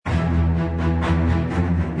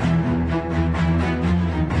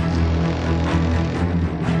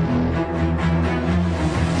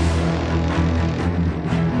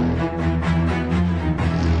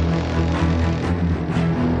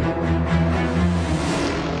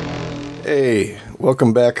Hey,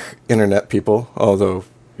 welcome back, Internet people, although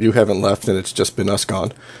you haven't left and it's just been us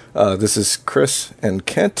gone. This is Chris and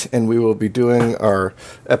Kent, and we will be doing our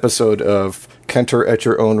episode of Kenter at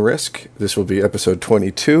Your Own Risk. This will be episode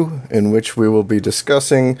 22, in which we will be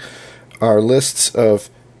discussing our lists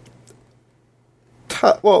of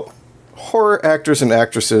horror actors and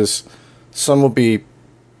actresses. Some will be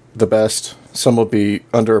the best, some will be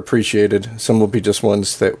underappreciated, some will be just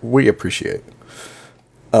ones that we appreciate.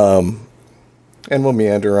 And we'll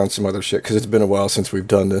meander on some other shit, because it's been a while since we've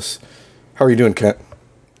done this. How are you doing, Kent?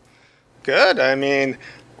 Good. I mean,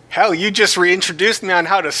 hell, you just reintroduced me on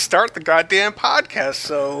how to start the goddamn podcast,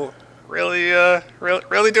 so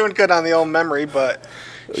really doing good on the old memory, but...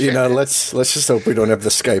 You know, let's just hope we don't have the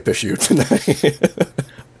Skype issue tonight.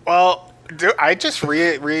 Well, I just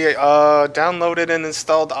downloaded and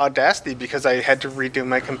installed Audacity because I had to redo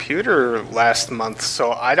my computer last month,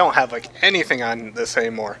 so I don't have, anything on this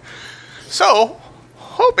anymore. So,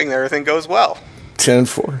 hoping that everything goes well.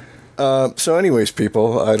 10-4. So anyways,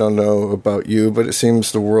 people, I don't know about you, but it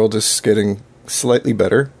seems the world is getting slightly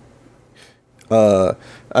better. I'm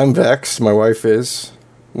vaxxed, my wife is.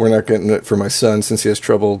 We're not getting it for my son since he has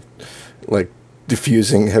trouble,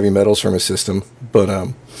 diffusing heavy metals from his system.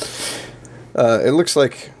 But, it looks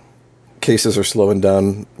like cases are slowing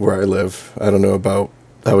down where I live. I don't know about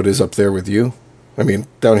how it is up there with you. I mean,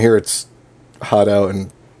 down here it's hot out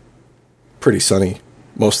and pretty sunny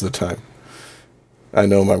most of the time. I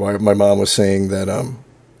know my mom was saying that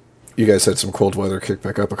you guys had some cold weather kick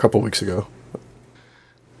back up a couple weeks ago.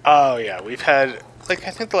 Oh yeah, we've had I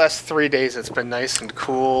think the last 3 days it's been nice and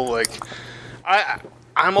cool.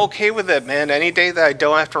 I'm okay with it, man. Any day that I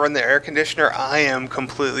don't have to run the air conditioner, I am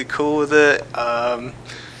completely cool with it.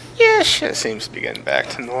 Yeah, shit seems to be getting back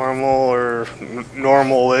to normal or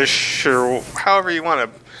normal-ish or however you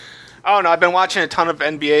want to. I don't know, I've been watching a ton of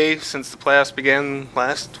NBA since the playoffs began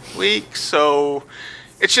last week, so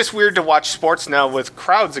it's just weird to watch sports now with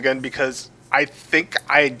crowds again because I think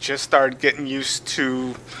I just started getting used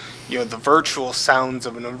to, the virtual sounds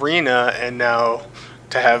of an arena and now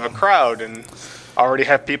to have a crowd and already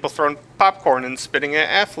have people throwing popcorn and spitting at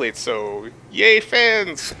athletes, so yay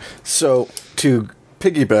fans! So, to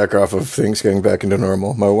piggyback off of things getting back into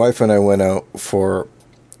normal, my wife and I went out for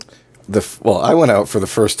I went out for the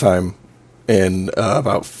first time in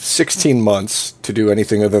about 16 months to do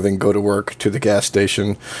anything other than go to work, to the gas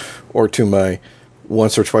station, or to my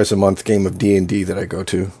once or twice a month game of D&D that I go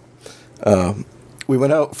to. We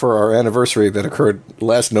went out for our anniversary that occurred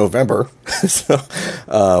last November. So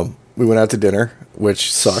we went out to dinner,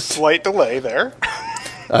 which sucked. Slight delay there.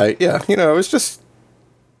 It was just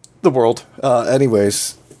the world.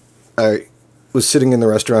 Anyways, I was sitting in the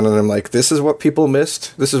restaurant and I'm like, this is what people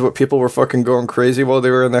missed? This is what people were fucking going crazy while they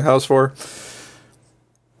were in their house for?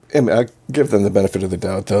 I give them the benefit of the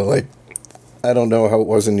doubt, though. I don't know how it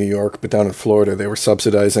was in New York, but down in Florida, they were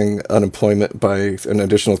subsidizing unemployment by an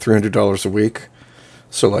additional $300 a week.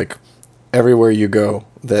 So, everywhere you go,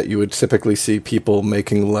 that you would typically see people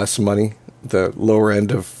making less money, the lower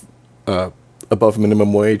end of above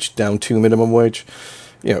minimum wage, down to minimum wage,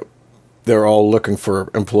 they're all looking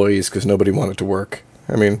for employees because nobody wanted to work.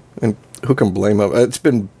 I mean, and who can blame them? It's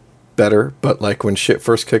been better, but when shit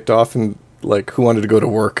first kicked off and who wanted to go to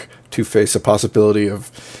work to face a possibility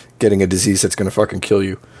of getting a disease that's going to fucking kill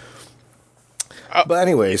you? But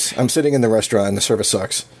anyways, I'm sitting in the restaurant and the service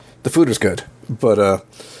sucks. The food was good, but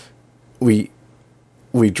we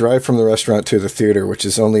drive from the restaurant to the theater, which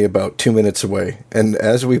is only about 2 minutes away. And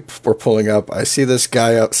as we were pulling up, I see this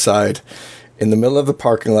guy outside in the middle of the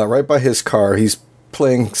parking lot, right by his car. He's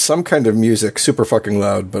playing some kind of music, super fucking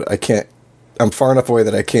loud, but I'm far enough away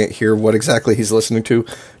that I can't hear what exactly he's listening to,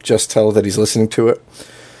 just tell that he's listening to it.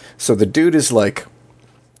 So the dude is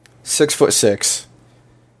 6'6",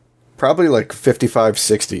 probably 55,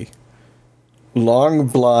 60. Long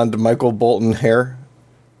blonde Michael Bolton hair,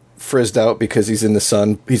 frizzed out because he's in the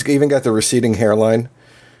sun. He's even got the receding hairline.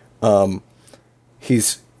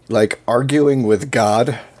 He's arguing with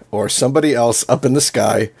God or somebody else up in the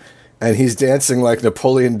sky, and he's dancing like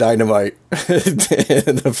Napoleon Dynamite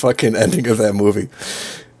in the fucking ending of that movie.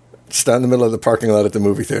 Just out in the middle of the parking lot at the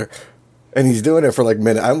movie theater. And he's doing it for a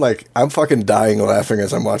minute. I'm fucking dying laughing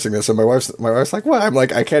as I'm watching this. And my wife's like, what? I'm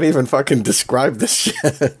like, I can't even fucking describe this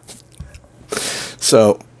shit.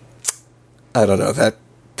 So, I don't know.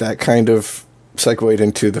 That kind of segued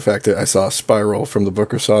into the fact that I saw Spiral from the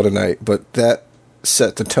Booker Saw tonight, but that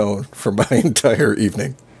set the tone for my entire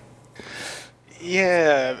evening.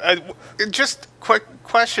 Yeah. Just quick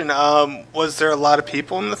question. Was there a lot of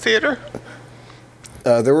people in the theater?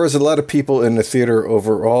 There was a lot of people in the theater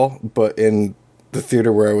overall, but in the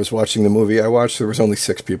theater where I was watching the movie I watched, there was only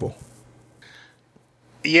 6 people.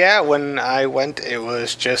 Yeah, when I went, it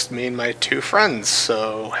was just me and my 2 friends,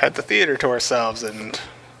 so had the theater to ourselves, and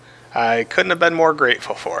I couldn't have been more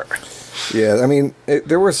grateful for it. Yeah, I mean,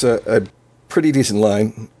 there was a pretty decent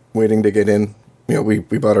line waiting to get in. You know, we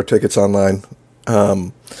bought our tickets online.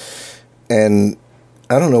 And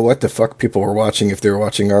I don't know what the fuck people were watching, if they were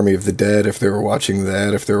watching Army of the Dead, if they were watching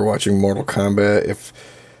that, if they were watching Mortal Kombat, if...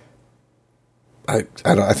 I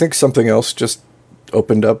think something else just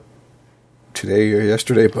opened up today or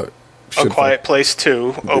yesterday, but... A Quiet Place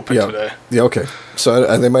 2 open today. Yeah, okay.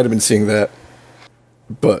 So they might have been seeing that.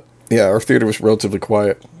 But, yeah, our theater was relatively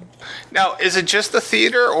quiet. Now, is it just the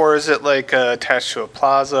theater, or is it like attached to a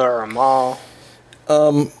plaza or a mall?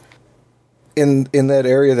 In that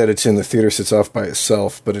area that it's in, the theater sits off by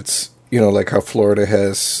itself, but it's, you know, like how Florida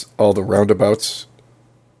has all the roundabouts.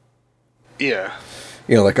 Yeah.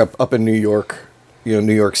 You know, like up in New York, you know,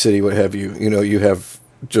 New York City, what have you. You know, you have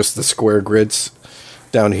just the square grids.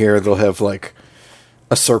 Down here, they'll have like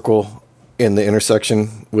a circle in the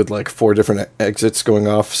intersection with like 4 different exits going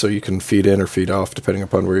off, so you can feed in or feed off depending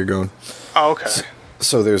upon where you're going. Oh, okay.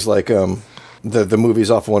 So there's like the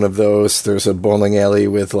movie's off one of those. There's a bowling alley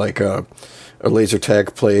with like a laser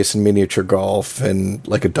tag place and miniature golf and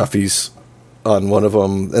like a Duffy's on one of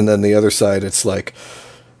them, and then the other side it's like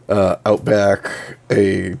Outback,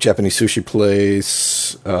 a Japanese sushi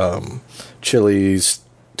place, Chili's,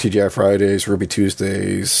 TGI Fridays, Ruby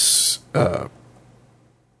Tuesdays,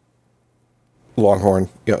 Longhorn.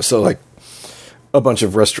 You know, so like a bunch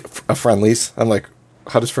of Friendlies. I'm like,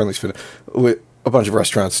 how does Friendlies fit in? With a bunch of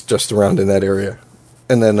restaurants just around in that area,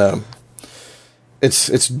 and then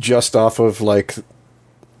it's just off of like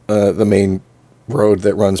the main road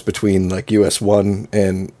that runs between like US 1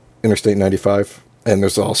 and Interstate 95, and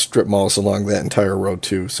there's all strip malls along that entire road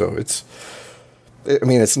too. So it's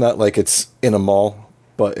not like it's in a mall,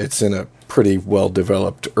 but it's in a pretty well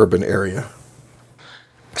developed urban area.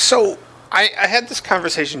 So I had this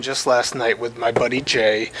conversation just last night with my buddy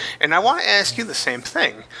Jay, and I want to ask you the same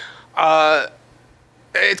thing.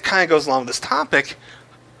 It kind of goes along with this topic.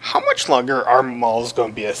 How much longer are malls going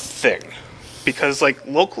to be a thing? Because, like,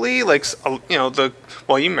 locally, like, you know,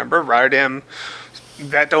 you remember Rotterdam,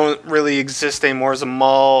 that don't really exist anymore as a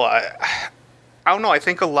mall. I don't know. I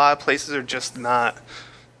think a lot of places are just not.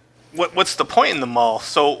 What's the point in the mall?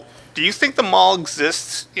 So, do you think the mall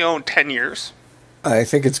exists, you know, in 10 years? I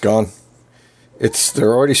think it's gone.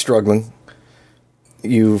 They're already struggling.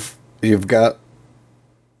 You've got.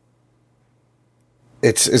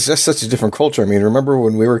 It's just such a different culture. I mean, remember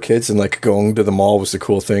when we were kids and like going to the mall was the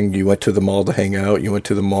cool thing? You went to the mall to hang out. You went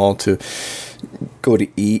to the mall to go to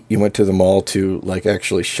eat. You went to the mall to like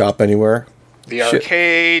actually shop anywhere. The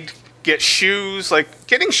arcade, get shoes. Like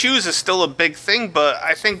getting shoes is still a big thing, but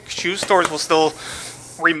I think shoe stores will still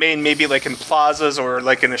remain maybe like in plazas or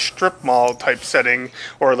like in a strip mall type setting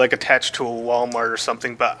or like attached to a Walmart or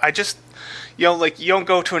something. But I just, you know, like you don't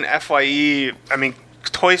go to an FYE. I mean,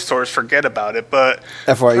 toy stores, forget about it. But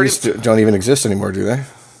FYEs don't even exist anymore, do they?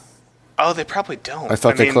 Oh, they probably don't. I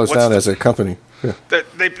thought they closed down as a company. Yeah.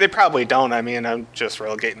 They probably don't. I mean, I'm just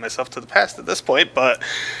relegating myself to the past at this point. But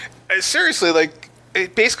seriously, like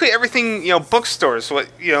basically everything, you know, bookstores, what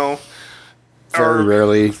you know, very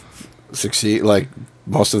rarely succeed. Like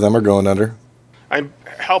most of them are going under.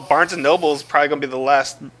 Hell, Barnes and Noble is probably going to be the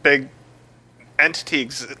last big entity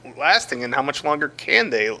lasting, and how much longer can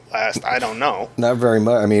they last? I don't know. Not very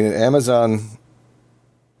much. I mean, Amazon.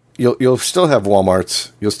 You'll still have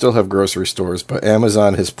Walmarts, you'll still have grocery stores, but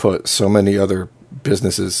Amazon has put so many other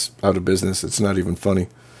businesses out of business. It's not even funny.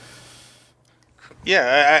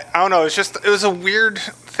 Yeah, I don't know. It was a weird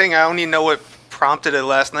thing. I don't even know what prompted it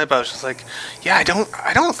last night, but I was just like, yeah,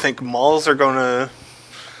 I don't think malls are going to.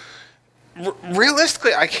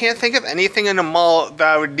 Realistically, I can't think of anything in a mall that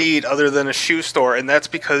I would need other than a shoe store, and that's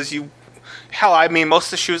because hell, I mean, most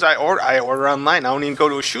of the shoes I order online. I don't even go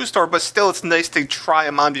to a shoe store, but still, it's nice to try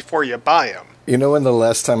them on before you buy them. You know when the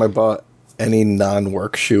last time I bought any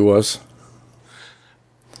non-work shoe was?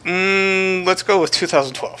 Let's go with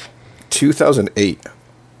 2012. 2008.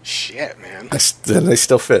 Shit, man. They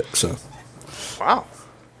still fit, so. Wow.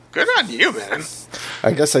 Good on you, man.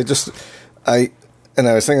 I guess I was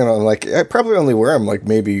thinking, I'm like, I probably only wear them like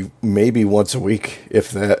maybe once a week,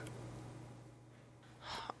 if that.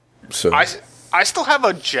 So I still have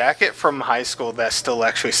a jacket from high school that still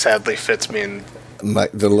actually sadly fits me. And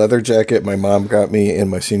the leather jacket my mom got me in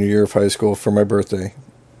my senior year of high school for my birthday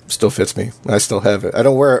still fits me. I still have it. I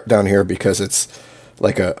don't wear it down here because it's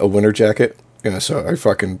like a winter jacket, you know, so I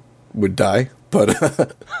fucking would die.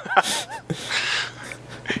 But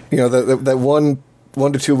you know, that one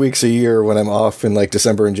 1 to 2 weeks a year when I'm off in like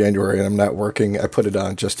December and January and I'm not working, I put it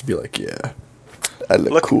on just to be like, yeah, I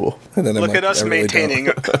look cool. And then I'm look like, at us I really maintaining.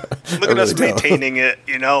 don't. Look at us maintaining it.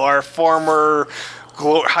 You know, our former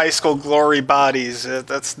high school glory bodies.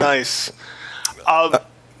 That's nice. No.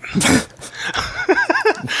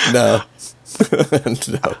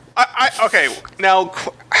 No. Okay, now,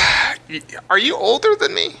 are you older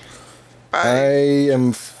than me? I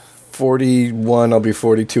am 41. I'll be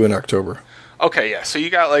 42 in October. Okay, yeah. So you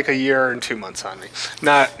got like a year and 2 months on me.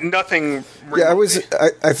 Nothing. Yeah, I was.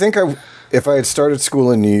 I think if I had started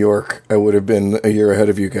school in New York, I would have been a year ahead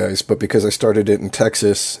of you guys. But because I started it in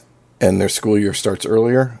Texas, and their school year starts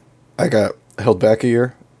earlier, I got held back a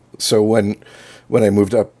year. So when I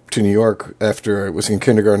moved up to New York after I was in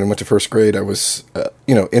kindergarten and went to first grade, I was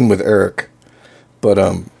in with Eric. But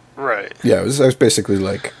right. Yeah, I was basically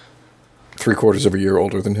like 3/4 of a year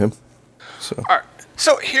older than him. So. All right.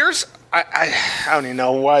 So here's I don't even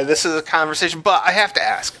know why this is a conversation, but I have to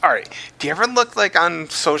ask. All right, do you ever look like on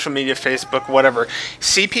social media, Facebook, whatever,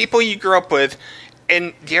 see people you grew up with,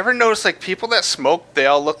 and do you ever notice like people that smoke, they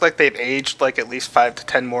all look like they've aged like at least 5 to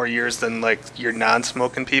 10 more years than like your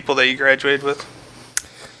non-smoking people that you graduated with?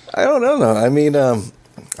 I don't know. No. I mean,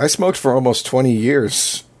 I smoked for almost 20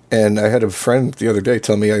 years, and I had a friend the other day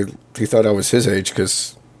tell me he thought I was his age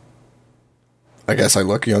because I guess I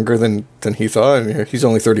look younger than he thought. And he's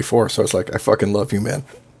only 34, so I was like, I fucking love you, man.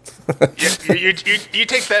 you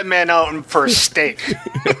take that man out for a steak.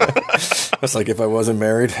 That's like if I wasn't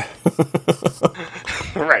married.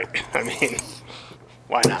 Right. I mean,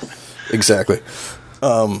 why not? Exactly.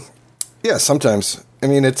 Yeah, sometimes. I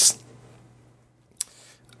mean,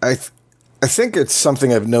 I think it's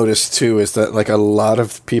something I've noticed, too, is that, like, a lot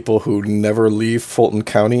of people who never leave Fulton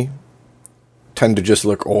County tend to just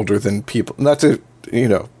look older than people. Not to,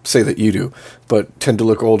 say that you do, but tend to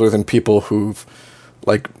look older than people who've,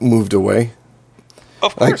 like, moved away.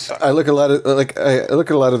 Of course. I look at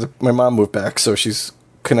a lot of, my mom moved back, so she's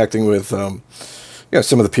connecting with, some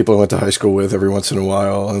of the people I went to high school with every once in a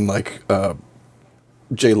while, and, like,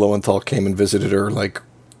 Jay Lowenthal came and visited her, like,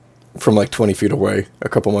 from like 20 feet away a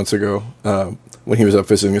couple months ago when he was up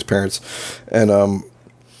visiting his parents. And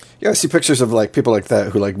I see pictures of like people like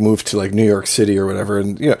that who like moved to like New York City or whatever,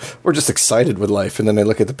 and we're just excited with life. And then I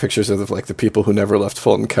look at the pictures of like the people who never left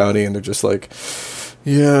Fulton County, and they're just like,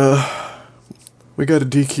 yeah, we got a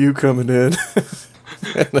DQ coming in.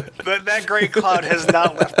 that gray cloud has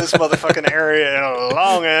not left this motherfucking area in a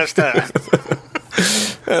long ass time.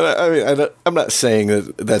 And I mean, I'm not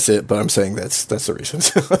saying that's it, but I'm saying that's the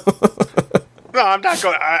reasons. No, I'm not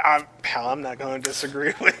going. I'm not going to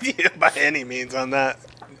disagree with you by any means on that.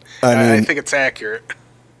 I think it's accurate.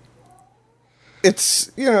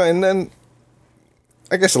 It's and then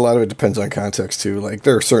I guess a lot of it depends on context too. Like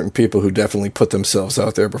there are certain people who definitely put themselves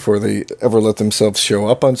out there before they ever let themselves show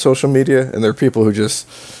up on social media, and there are people who just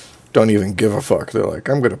don't even give a fuck. They're like,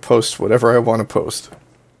 I'm going to post whatever I want to post.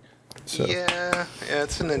 So. Yeah,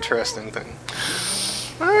 it's an interesting thing.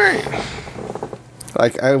 All right.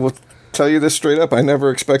 Like, I will tell you this straight up. I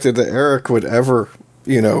never expected that Eric would ever,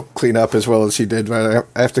 clean up as well as he did. But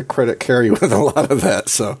I have to credit Carrie with a lot of that,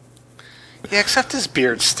 so. Yeah, except his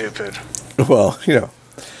beard's stupid. Well,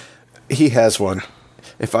 he has one.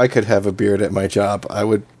 If I could have a beard at my job, I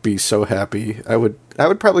would be so happy. I would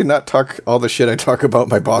probably not talk all the shit I talk about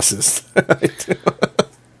my bosses.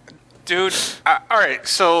 Dude, all right,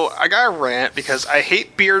 so I got a rant because I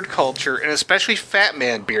hate beard culture, and especially fat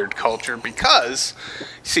man beard culture, because,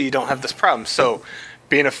 see, you don't have this problem. So,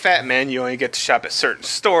 being a fat man, you only get to shop at certain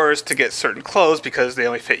stores to get certain clothes because they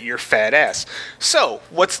only fit your fat ass. So,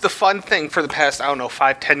 what's the fun thing for the past,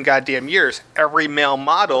 5, 10 goddamn years? Every male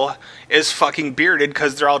model is fucking bearded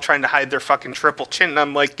because they're all trying to hide their fucking triple chin, and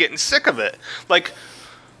I'm, like, getting sick of it. Like,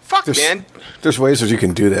 fuck, man. There's ways that you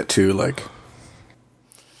can do that, too, like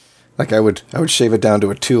I would shave it down to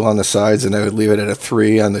a 2 on the sides, and I would leave it at a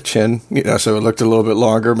 3 on the chin, so it looked a little bit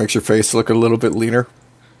longer, makes your face look a little bit leaner.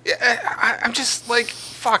 Yeah, I'm just like,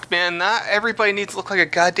 fuck, man, not everybody needs to look like a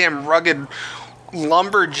goddamn rugged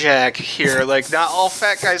lumberjack here. Like, not all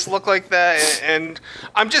fat guys look like that, and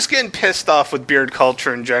I'm just getting pissed off with beard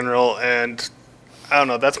culture in general, and I don't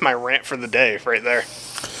know, that's my rant for the day right there.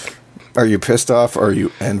 Are you pissed off, or are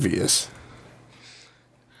you envious?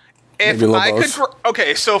 If I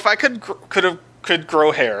could, so if I could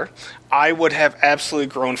grow hair, I would have absolutely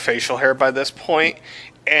grown facial hair by this point,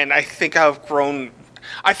 and I think I would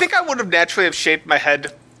have naturally have shaved my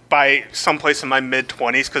head by someplace in my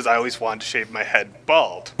mid-20s because I always wanted to shave my head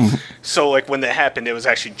bald. Mm-hmm. So like when that happened, it was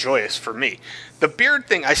actually joyous for me. The beard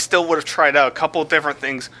thing, I still would have tried out a couple of different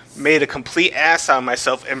things, made a complete ass out of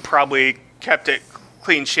myself, and probably kept it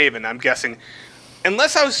clean shaven, I'm guessing.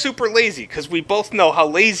 Unless I was super lazy, because we both know how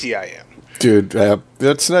lazy I am. Dude,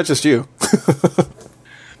 that's not just you.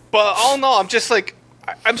 But all in all, I'm just like,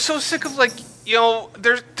 I'm so sick of like, you know,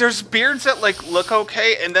 there's beards that like look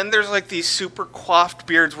okay, and then there's like these super coiffed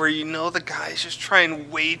beards where you know the guy's just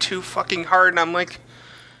trying way too fucking hard, and I'm like,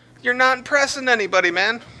 you're not impressing anybody,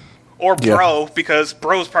 man. Or bro, because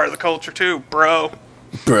bro's part of the culture too, bro.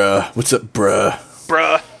 Bruh, what's up, bruh?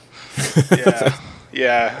 Bruh.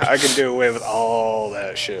 Yeah, I can do away with all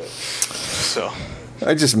that shit. So.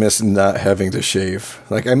 I just miss not having to shave.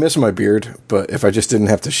 Like, I miss my beard, but if I just didn't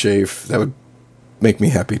have to shave, that would make me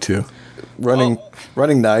happy too. Running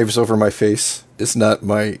knives over my face is not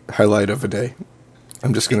my highlight of a day.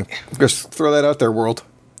 I'm just gonna throw that out there, world.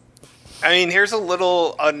 I mean, here's a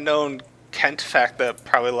little unknown Kent fact that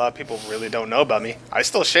probably a lot of people really don't know about me. I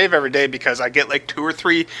still shave every day because I get like 2 or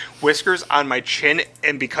 3 whiskers on my chin,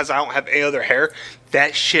 and because I don't have any other hair,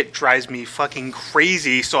 that shit drives me fucking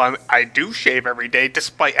crazy. So I do shave every day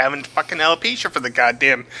despite having fucking alopecia for the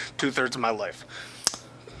goddamn 2/3 of my life.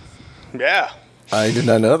 Yeah. I did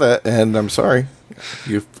not know that, and I'm sorry.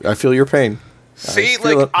 I feel your pain. See,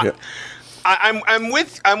 I'm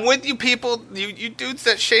with you people, you dudes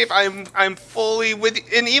that shave. I'm fully with you.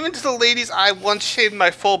 And even to the ladies, I once shaved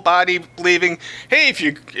my full body, believing, hey, if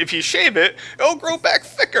you shave it, it'll grow back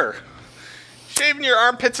thicker. Shaving your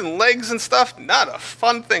armpits and legs and stuff, not a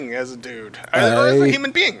fun thing as a dude or as a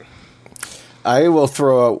human being. I will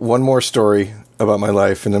throw out one more story about my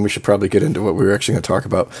life, and then we should probably get into what we were actually going to talk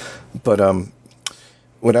about. But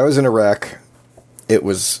when I was in Iraq, it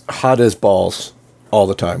was hot as balls all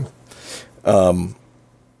the time.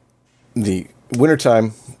 The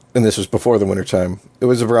wintertime, and this was before the wintertime, it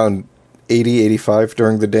was around 80, 85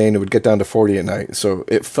 during the day, and it would get down to 40 at night, so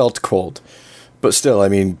it felt cold. But still, I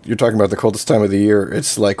mean, you're talking about the coldest time of the year.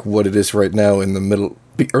 It's like what it is right now in the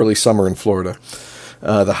early summer in Florida.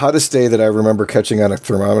 The hottest day that I remember catching on a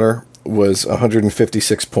thermometer was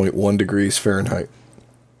 156.1 degrees Fahrenheit.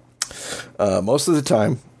 Most of the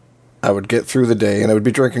time, I would get through the day, and I would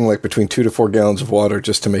be drinking like between 2 to 4 gallons of water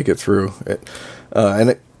just to make it through.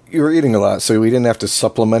 You were eating a lot, so we didn't have to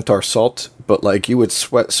supplement our salt, but like you would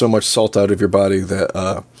sweat so much salt out of your body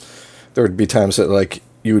that there would be times that like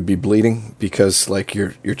you would be bleeding because like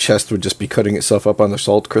your chest would just be cutting itself up on the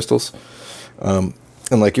salt crystals, and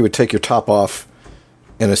like you would take your top off,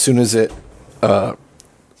 and as soon as it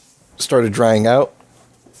started drying out,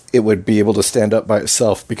 it would be able to stand up by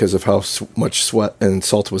itself because of how much sweat and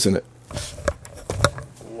salt was in it.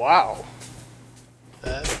 Wow.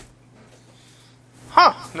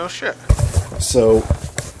 No shit. So,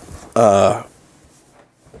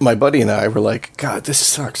 my buddy and I were like, God, this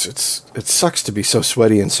sucks. It sucks to be so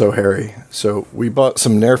sweaty and so hairy. So we bought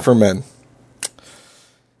some Nair for Men,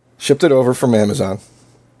 shipped it over from Amazon,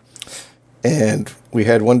 and we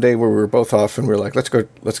had one day where we were both off, and we were like, let's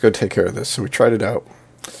go take care of this. So we tried it out.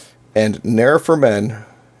 And Nair for Men,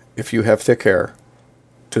 if you have thick hair,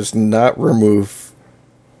 does not remove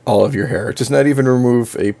all of your hair. It does not even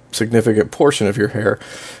remove a significant portion of your hair.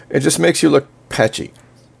 It just makes you look patchy.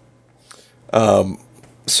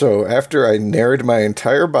 So after I Naired my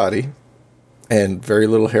entire body, and very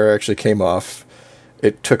little hair actually came off,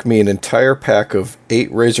 it took me an entire pack of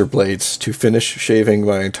 8 razor blades to finish shaving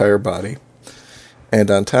my entire body. And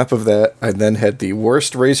on top of that, I then had the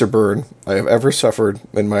worst razor burn I have ever suffered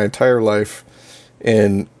in my entire life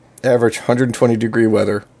in average 120 degree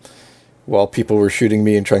weather while people were shooting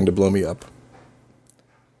me and trying to blow me up.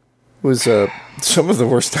 It was some of the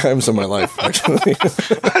worst times of my life, actually.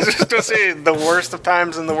 I was just going to say, the worst of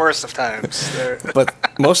times and the worst of times. But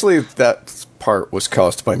mostly that part was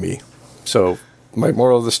caused by me. So my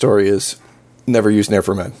moral of the story is never use Nair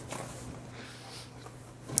for Men.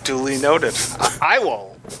 Duly noted. I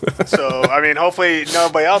won't. So, I mean, hopefully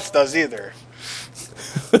nobody else does either.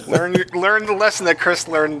 Learn the lesson that Chris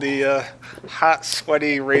learned the hot,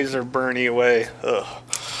 sweaty, razor burny way. Ugh.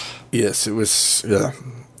 Yes, it was. Yeah,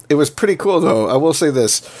 it was pretty cool though. I will say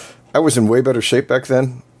this: I was in way better shape back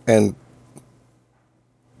then, and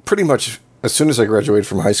pretty much as soon as I graduated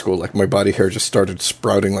from high school, like my body hair just started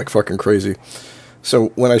sprouting like fucking crazy. So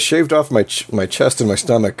when I shaved off my chest and my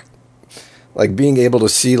stomach, like being able to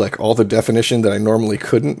see like all the definition that I normally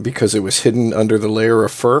couldn't because it was hidden under the layer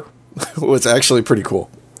of fur was actually pretty cool.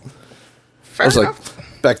 Fair enough.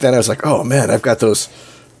 Like, back then I was like, oh man, I've got those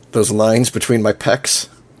lines between my pecs.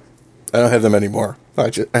 I don't have them anymore.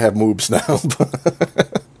 I have moobs now.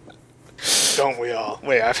 Don't we all?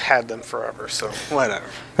 Wait, I've had them forever, so whatever.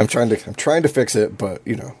 I'm trying to fix it, but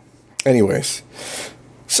you know. Anyways,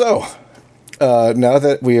 so now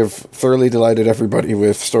that we have thoroughly delighted everybody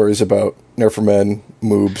with stories about Nerfermen,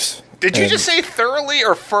 moobs... Did you just say thoroughly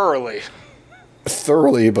or furrily?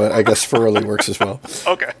 Thoroughly, but I guess furrily works as well.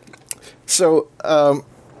 Okay. So,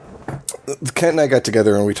 Kent and I got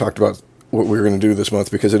together and we talked about what we were going to do this month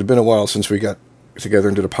because it had been a while since we got together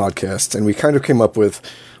and did a podcast, and we kind of came up with,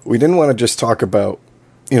 we didn't want to just talk about,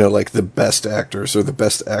 like the best actors or the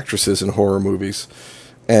best actresses in horror movies.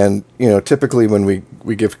 And, typically when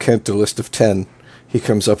we give Kent a list of 10, he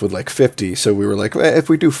comes up with like 50. So we were like, if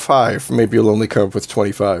we do 5, maybe you'll only come up with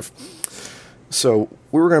 25. So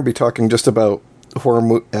we were going to be talking just about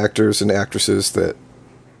horror actors and actresses that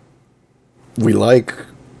we like,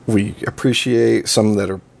 we appreciate, some that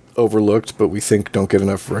are overlooked but we think don't get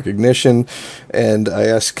enough recognition. And I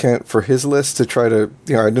asked Kent for his list to try to,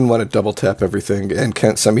 I didn't want to double tap everything, and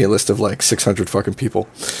Kent sent me a list of like 600 fucking people.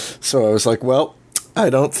 So I was like, well, I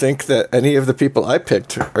don't think that any of the people I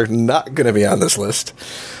picked are not going to be on this list.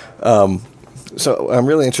 So I'm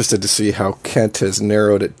really interested to see how Kent has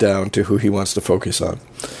narrowed it down to who he wants to focus on.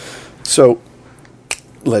 So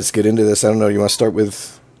let's get into this. I don't know, you want to start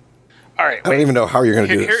with... All right, I don't even know how you're going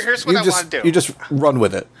to do this. Here's what I want to do. You just run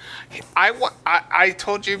with it. I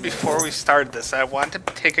told you before we started this, I wanted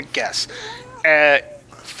to take a guess at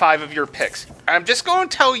 5 of your picks. I'm just going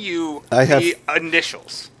to tell you the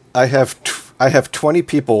initials. I have 20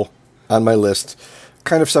 people on my list,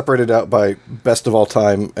 kind of separated out by best of all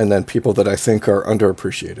time, and then people that I think are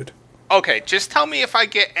underappreciated. Okay, just tell me if I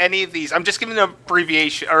get any of these. I'm just giving the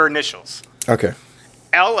abbreviation or initials. Okay.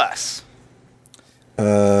 LS.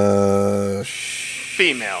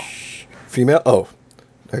 Female. Female? Oh,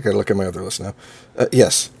 I gotta look at my other list now.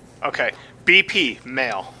 Yes. Okay. BP,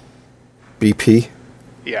 male. BP?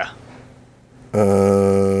 Yeah.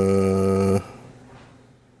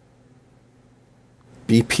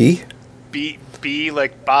 BP? B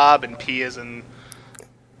like Bob and P as in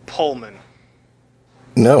Pullman.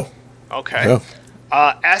 No. Okay. No.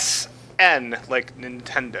 SN like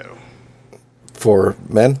Nintendo. For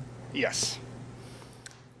men? Yes.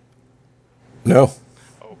 No.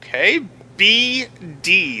 Okay.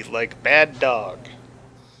 BD like bad dog.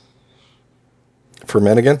 For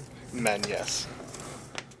men again? Men, yes.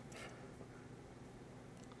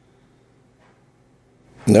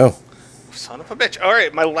 No. Son of a bitch. All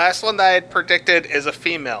right, my last one that I had predicted is a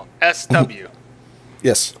female. SW.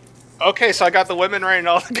 Yes. Okay, so I got the women right and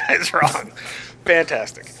all the guys wrong.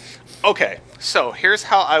 Fantastic. Okay, so here's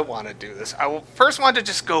how I want to do this. I first want to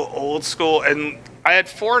just go old school, and I had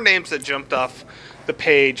 4 names that jumped off the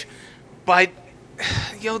page, but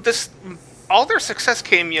all their success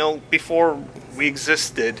came, before we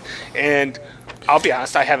existed, and I'll be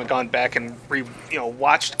honest, I haven't gone back and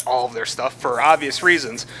watched all of their stuff for obvious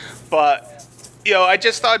reasons, but I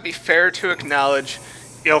just thought it'd be fair to acknowledge,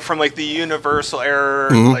 from like the Universal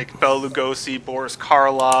era, like Bela Lugosi, Boris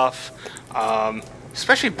Karloff.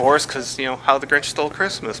 Especially Boris, because, How the Grinch Stole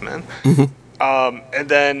Christmas, man. And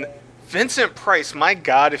then Vincent Price, my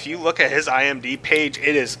God, if you look at his IMDb page,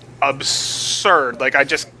 it is absurd. Like, I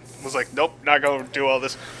just was like, nope, not going to do all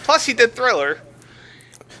this. Plus, he did Thriller.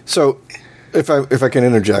 So, if I can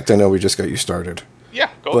interject, I know we just got you started.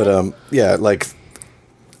 Yeah, go ahead. Yeah, like,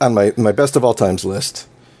 on my best of all times list,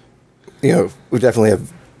 we definitely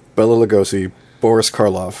have Bela Lugosi, Boris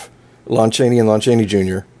Karloff, Lon Chaney and Lon Chaney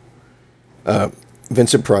Jr.,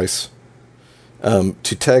 Vincent Price. To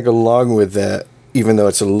tag along with that, even though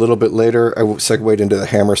it's a little bit later, I segued into the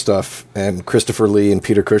Hammer stuff, and Christopher Lee and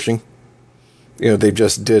Peter Cushing. They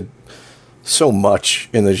just did so much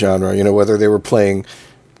in the genre, whether they were playing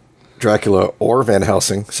Dracula or Van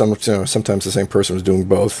Helsing. Sometimes the same person was doing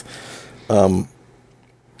both. And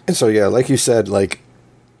so, yeah, like you said, like,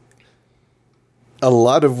 a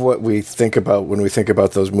lot of what we think about when we think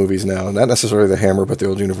about those movies now, not necessarily the Hammer, but the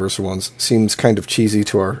old Universal ones, seems kind of cheesy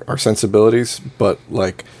to our sensibilities, but,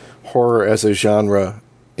 like, horror as a genre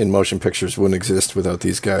in motion pictures wouldn't exist without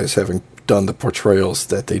these guys having done the portrayals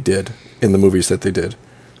that they did in the movies that they did.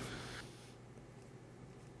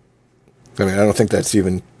 I mean, I don't think that's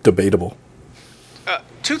even debatable.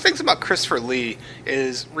 2 things about Christopher Lee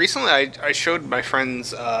is recently I showed my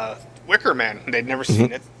friends Wicker Man. They'd never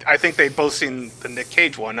seen it. I think they'd both seen the Nick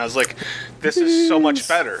Cage one. I was like, this is so much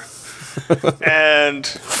better. And,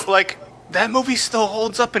 like, that movie still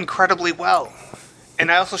holds up incredibly well.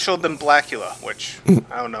 And I also showed them Blackula, which,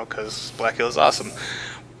 I don't know, because Blackula's awesome.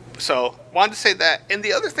 So, wanted to say that. And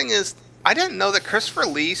the other thing is, I didn't know that Christopher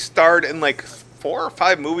Lee starred in, like, 4 or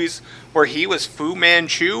 5 movies where he was Fu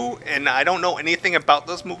Manchu, and I don't know anything about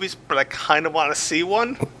those movies, but I kind of want to see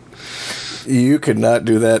one. You could not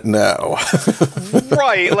do that now.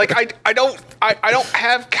 Right, like I don't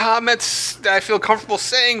have comments that I feel comfortable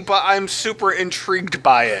saying, but I'm super intrigued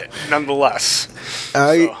by it nonetheless.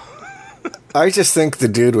 I just think the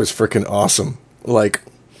dude was freaking awesome. Like,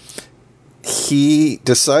 he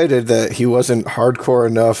decided that he wasn't hardcore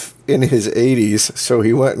enough in his 80s, so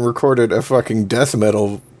he went and recorded a fucking death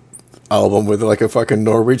metal album with like a fucking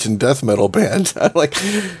Norwegian death metal band. I'm like,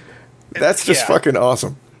 that's just fucking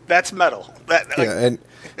awesome. That's metal. And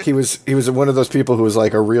he was one of those people who was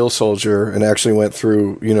like a real soldier and actually went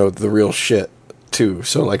through, the real shit too.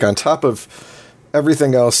 So like on top of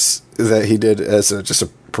everything else that he did as just a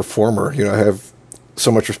performer, I have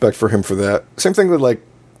so much respect for him for that. Same thing with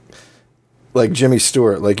like Jimmy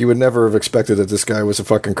Stewart. Like, you would never have expected that this guy was a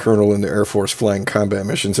fucking colonel in the Air Force flying combat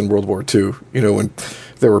missions in World War II, when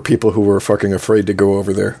there were people who were fucking afraid to go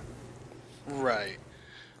over there. Right.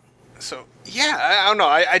 So, yeah, I don't know.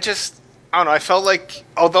 I don't know. I felt like,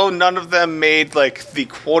 although none of them made, like, the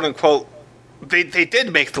quote-unquote... They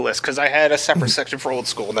did make the list, because I had a separate section for old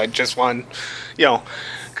school, and I just wanted,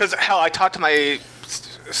 Because, hell, I talked to my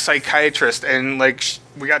psychiatrist, and, like,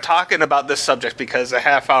 we got talking about this subject because a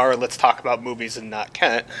half hour, let's talk about movies and not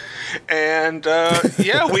Kent. And,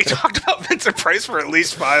 we talked about Vincent Price for at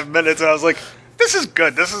least 5 minutes, and I was like... This is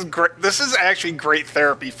good. This is great. This is actually great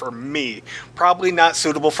therapy for me. Probably not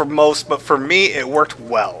suitable for most, but for me, it worked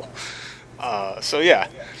well. So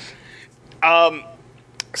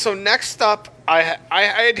next up,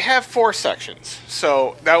 I'd have 4 sections.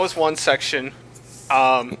 So that was one section.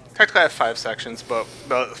 Technically, I have 5 sections, but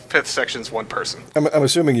the 5th section is one person. I'm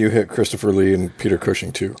assuming you hit Christopher Lee and Peter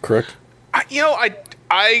Cushing too, correct?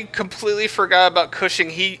 I completely forgot about Cushing.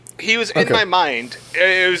 He was in my mind.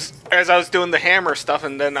 It was as I was doing the Hammer stuff,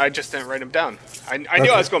 and then I just didn't write him down. I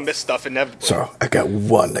knew I was going to miss stuff inevitably. So I got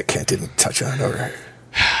one that Kent didn't touch on. All right.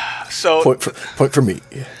 So point for me.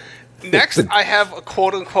 Next, I have a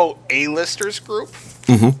quote-unquote A-listers group.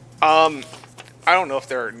 Mm-hmm. I don't know if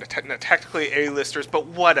they're technically A-listers, but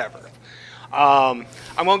whatever. I'm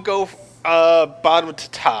going to go bottom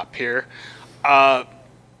to top here. I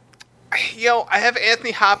have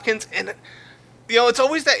Anthony Hopkins, and it's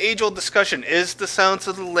always that age-old discussion: is The Silence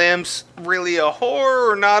of the Lambs really a horror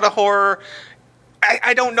or not a horror?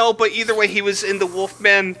 I don't know, but either way, he was in The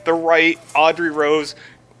Wolfman, The Right, Audrey Rose,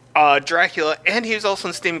 Dracula, and he was also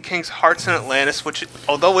in Stephen King's Hearts in Atlantis, which,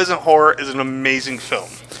 although isn't horror, is an amazing film.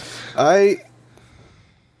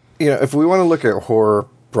 If we want to look at horror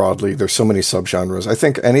broadly, there's so many subgenres. I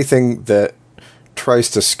think anything that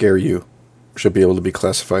tries to scare you should be able to be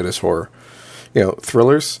classified as horror.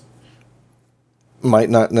 Thrillers might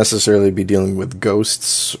not necessarily be dealing with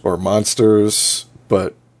ghosts or monsters,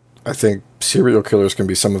 but I think serial killers can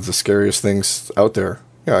be some of the scariest things out there.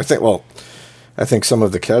 I think some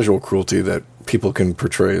of the casual cruelty that people can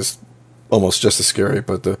portray is almost just as scary,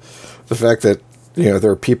 but the fact that,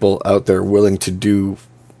 there are people out there willing to do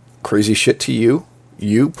crazy shit to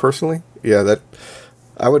you personally, that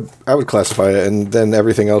I would classify it, and then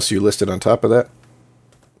everything else you listed on top of that,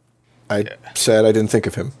 sad I didn't think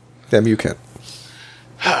of him. Damn, you can.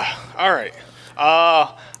 All right.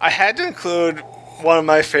 I had to include one of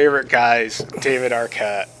my favorite guys, David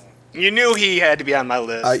Arquette. You knew he had to be on my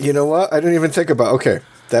list. You know what? I didn't even think about. Okay,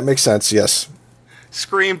 that makes sense. Yes.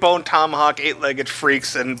 Scream, Bone Tomahawk, Eight-Legged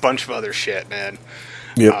Freaks, and a bunch of other shit, man.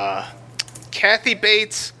 Yep. Kathy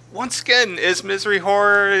Bates, once again, is misery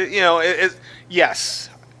horror. Yes.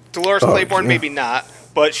 Dolores Claiborne, maybe not.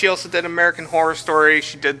 But she also did American Horror Story.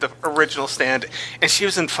 She did the original Stand. And she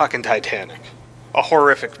was in fucking Titanic. A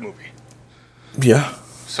horrific movie. Yeah.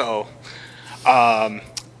 So,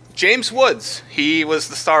 James Woods. He was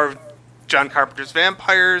the star of John Carpenter's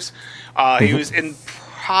Vampires. He was in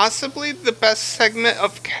possibly the best segment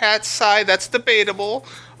of Cat's Eye. That's debatable.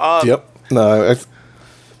 Yep. No,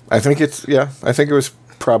 I think it's... Yeah, I think it was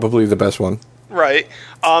probably the best one. Right.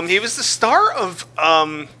 He was the star of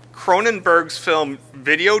Cronenberg's film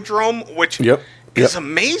Videodrome, which is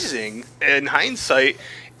amazing in hindsight,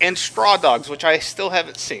 and Straw Dogs, which I still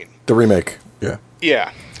haven't seen. The remake, yeah.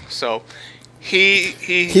 Yeah. So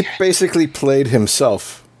he basically played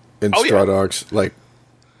himself in Straw Dogs, like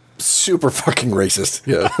super fucking racist.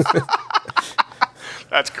 Yeah.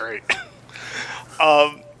 That's great.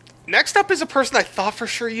 Next up is a person I thought for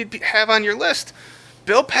sure you'd have on your list,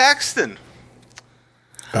 Bill Paxton.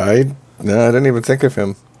 I didn't even think of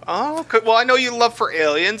him. Oh, good. Well, I know you love for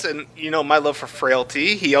Aliens, and my love for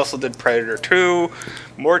Frailty. He also did Predator 2,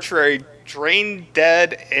 Mortuary, Drain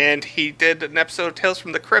Dead, and he did an episode of Tales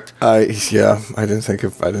from the Crypt. I didn't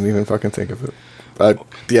even fucking think of it.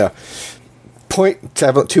 Yeah.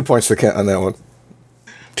 2 points to Kent on that one.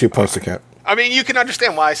 2 points to Kent. I mean, you can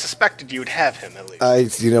understand why I suspected you'd have him at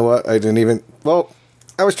least. You know what? I didn't even. Well,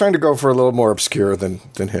 I was trying to go for a little more obscure than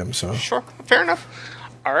him. So Sure, fair enough.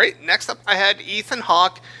 All right, next up, I had Ethan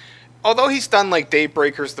Hawke. Although he's done like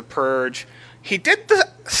Daybreakers, The Purge, he did the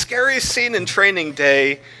scariest scene in Training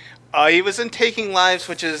Day. He was in Taking Lives,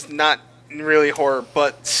 which is not really horror,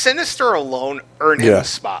 but Sinister alone earned him a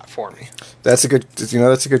spot for me. that's a good.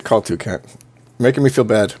 That's a good call too, Kent. Making me feel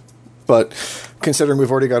bad, but considering we've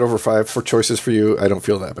already got over 5 for choices for you, I don't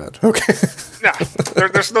feel that bad. Okay. Nah,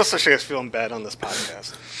 there's no such thing as feeling bad on this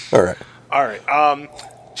podcast. All right. All right.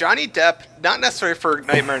 Johnny Depp, not necessarily for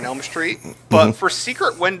Nightmare on Elm Street, but for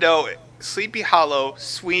Secret Window, Sleepy Hollow,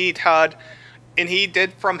 Sweeney Todd, and he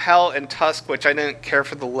did From Hell and Tusk, which I didn't care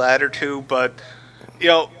for the latter two, but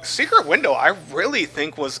Secret Window I really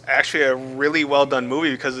think was actually a really well done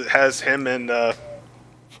movie because it has him and I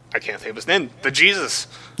can't think of his name, the Jesus,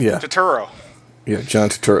 Turturro. Yeah, John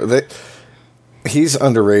Turturro. He's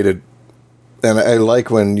underrated, and I like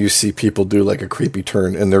when you see people do like a creepy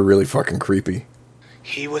turn and they're really fucking creepy.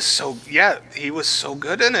 He was so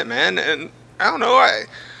good in it, man, and I don't know,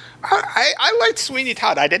 I liked Sweeney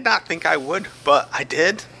Todd. I did not think I would, but I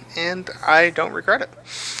did, and I don't regret it.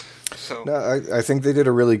 So no, I think they did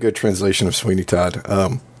a really good translation of Sweeney Todd.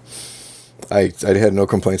 I had no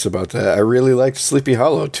complaints about that. I really liked Sleepy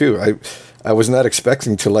Hollow too. I was not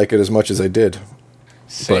expecting to like it as much as I did.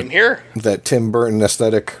 Same here. That Tim Burton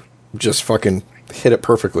aesthetic just fucking hit it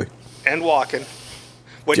perfectly. And Walken.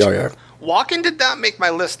 Walken did not make my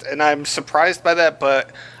list, and I'm surprised by that,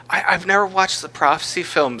 but I've never watched the Prophecy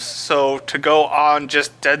films, so to go on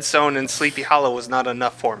just Dead Zone and Sleepy Hollow was not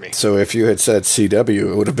enough for me. So if you had said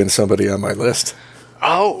CW, it would have been somebody on my list.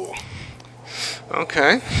 Oh.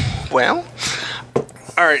 Okay. Well.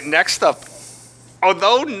 All right, next up.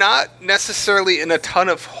 Although not necessarily in a ton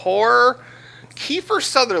of horror, Kiefer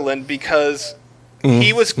Sutherland, because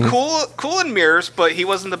he was cool in Mirrors, but he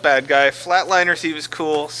wasn't the bad guy. Flatliners, he was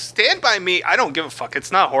cool. Stand By Me, I don't give a fuck.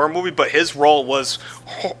 It's not a horror movie, but his role was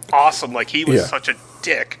awesome. Like, he was such a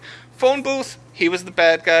dick. Phone Booth, he was the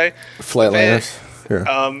bad guy. Flatliners.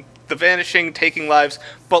 The Vanishing, Taking Lives,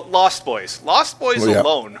 but Lost Boys. Lost Boys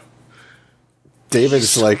alone.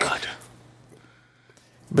 David's so like... good.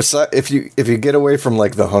 If you get away from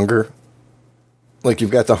like The Hunger, like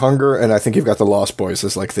you've got The Hunger, and I think you've got The Lost Boys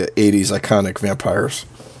as like the 80s iconic vampires.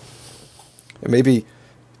 And maybe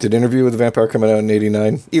did Interview with the Vampire come out in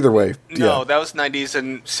 89? Either way. No, that was 90s,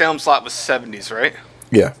 and Salem's Lot was 70s, right?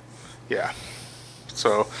 Yeah. Yeah.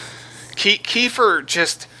 So Kiefer,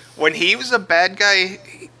 just when he was a bad guy,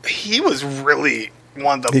 he was really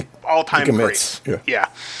one of the all-time greats. Yeah.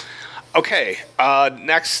 Okay,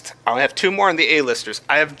 next, I have 2 more on the A-listers.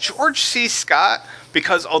 I have George C. Scott,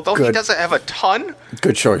 because although he doesn't have a ton...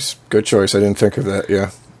 Good choice. I didn't think of that,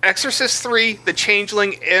 yeah. Exorcist 3, The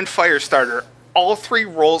Changeling, and Firestarter. All 3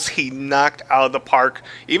 roles he knocked out of the park.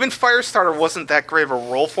 Even Firestarter wasn't that great of a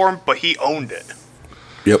role for him, but he owned it.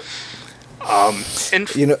 Yep.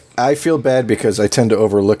 And I feel bad because I tend to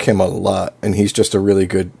overlook him a lot, and he's just a really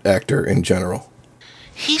good actor in general.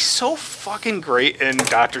 He's so fucking great in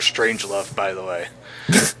Doctor Strangelove, by the way.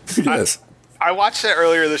 Yes. I watched it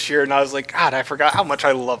earlier this year, and I was like, God, I forgot how much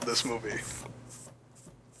I love this movie.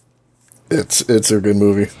 It's a good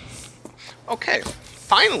movie. Okay.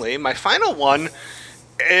 Finally, my final one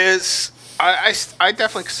is... I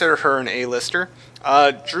definitely consider her an A-lister.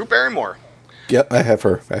 Drew Barrymore. Yep, I have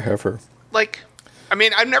her. Like... I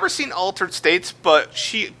mean, I've never seen Altered States, but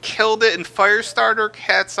she killed it in Firestarter,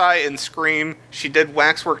 Cat's Eye, and Scream. She did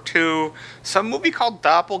Waxwork 2, some movie called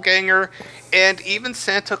Doppelganger, and even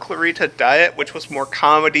Santa Clarita Diet, which was more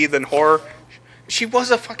comedy than horror. She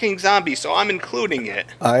was a fucking zombie, so I'm including it.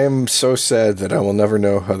 I am so sad that I will never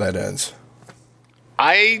know how that ends.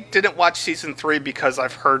 I didn't watch season 3 because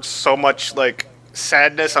I've heard so much, like,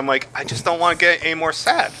 sadness. I'm like, I just don't want to get any more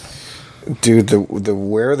sad. Dude, the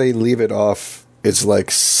where they leave it off... It's like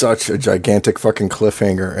such a gigantic fucking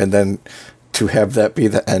cliffhanger, and then to have that be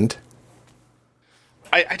the end.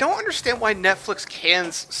 I don't understand why Netflix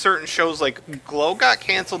cans certain shows. Like Glow got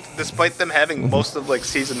canceled despite them having most of like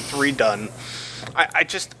season 3 done. I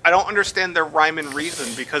don't understand their rhyme and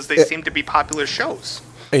reason because they seem to be popular shows.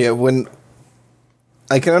 Yeah, when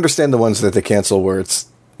I can understand the ones that they cancel where it's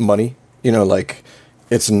money, like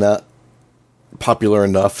it's not popular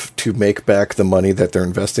enough to make back the money that they're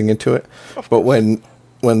investing into it. But when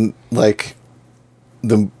like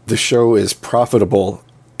the show is profitable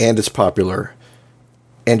and it's popular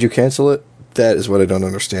and you cancel it, that is what I don't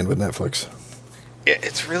understand with Netflix.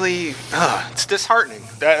 It's really it's disheartening.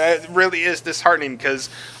 That really is disheartening because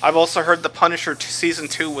I've also heard The Punisher season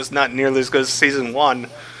 2 was not nearly as good as season 1.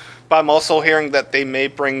 But I'm also hearing that they may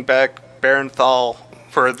bring back Barenthal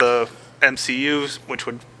for the MCU, which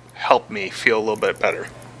would help me feel a little bit better.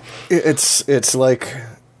 It's like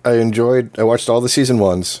I watched all the season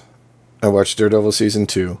 1s. I watched Daredevil season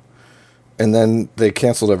 2. And then they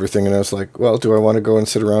canceled everything, and I was like, well, do I want to go and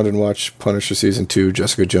sit around and watch Punisher season 2,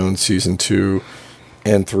 Jessica Jones season 2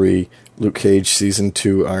 and 3, Luke Cage season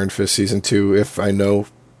 2, Iron Fist season 2, if I know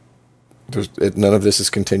none of this is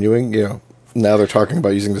continuing? Now they're talking about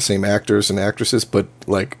using the same actors and actresses, but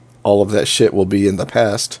like all of that shit will be in the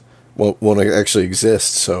past, won't actually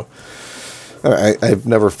exist. So I've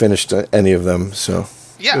never finished any of them, so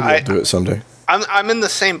yeah, maybe I'll do it someday. I'm in the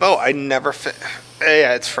same boat. I never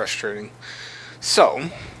yeah, it's frustrating. So,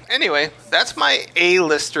 anyway, that's my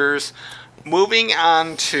A-listers. Moving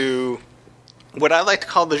on to what I like to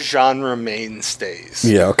call the genre mainstays.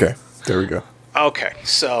 Yeah, okay. There we go. Okay,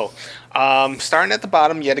 so, starting at the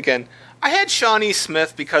bottom yet again, I had Shawnee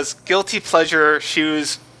Smith because guilty pleasure, she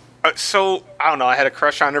was I don't know, I had a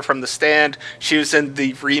crush on her from The Stand. She was in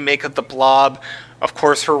the remake of The Blob. Of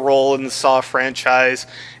course, her role in the Saw franchise.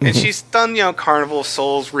 And she's done, Carnival of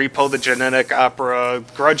Souls, Repo, The Genetic Opera,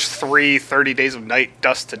 Grudge 3, 30 Days of Night,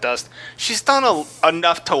 Dust to Dust. She's done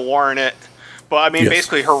enough to warrant it. But, I mean,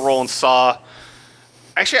 basically her role in Saw.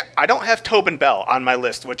 Actually, I don't have Tobin Bell on my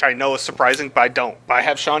list, which I know is surprising, but I don't. But I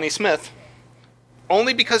have Shawnee Smith.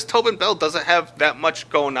 Only because Tobin Bell doesn't have that much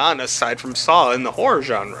going on aside from Saw in the horror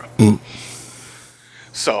genre.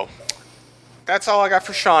 So, that's all I got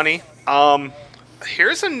for Shawnee.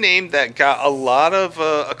 Here's a name that got a lot of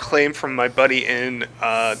acclaim from my buddy in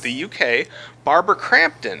the UK, Barbara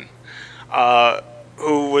Crampton,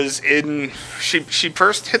 who was in... She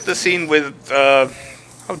first hit the scene with...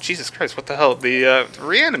 oh, Jesus Christ, what the hell? The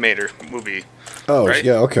Reanimator movie. Oh, right?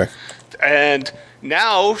 Yeah, okay. And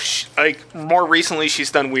now, more recently,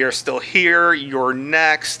 she's done We Are Still Here, You're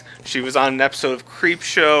Next. She was on an episode of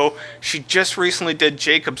Creepshow. She just recently did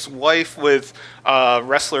Jacob's Wife with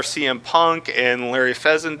wrestler CM Punk and Larry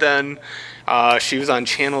Fessenden. She was on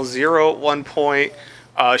Channel Zero at one point.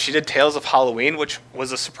 She did Tales of Halloween, which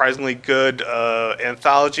was a surprisingly good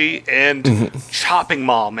anthology. And Chopping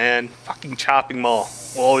Mall, man. Fucking Chopping Mall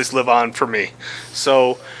will always live on for me.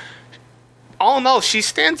 So... all in all, she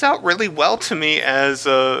stands out really well to me as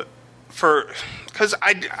because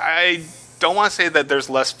I don't want to say that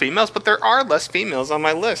there's less females, but there are less females on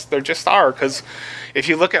my list. There just are, because if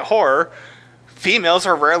you look at horror, females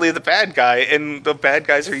are rarely the bad guy, and the bad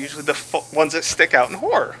guys are usually the ones that stick out in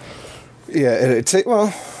horror. Yeah,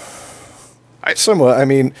 somewhat. I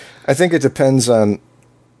mean, I think it depends on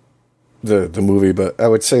the movie, but I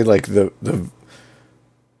would say like the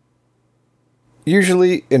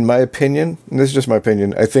usually, in my opinion, and this is just my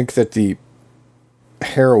opinion, I think that the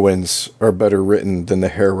heroines are better written than the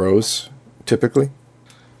heroes, typically.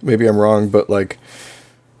 Maybe I'm wrong, but, like,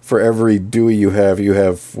 for every Dewey you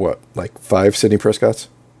have, what, like 5 Sidney Prescotts?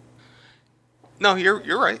 No,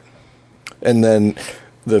 you're right. And then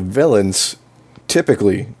the villains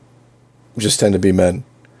typically just tend to be men.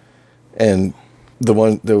 And the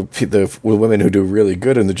women who do really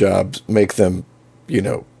good in the jobs make them,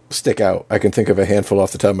 stick out. I can think of a handful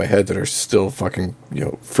off the top of my head that are still fucking,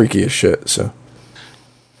 freaky as shit, so.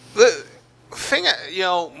 The thing,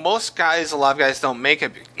 most guys, a lot of guys don't make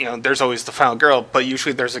it, there's always the final girl, but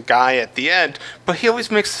usually there's a guy at the end, but he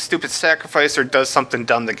always makes a stupid sacrifice or does something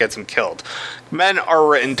dumb that gets him killed. Men are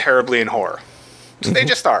written terribly in horror. They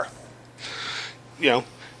just are.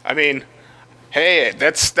 I mean, hey,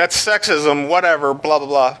 that's sexism, whatever, blah, blah,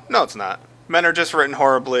 blah. No, it's not. Men are just written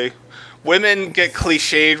horribly. Women get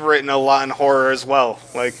cliched written a lot in horror as well.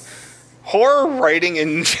 Like, horror writing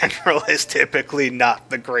in general is typically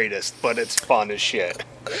not the greatest, but it's fun as shit.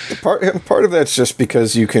 Part of that's just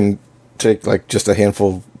because you can take, like, just a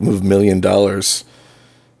handful of $1 million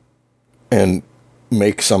and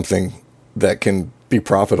make something that can be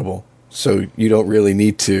profitable. So you don't really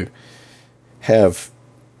need to have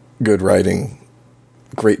good writing,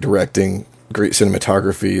 great directing, great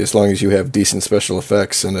cinematography, as long as you have decent special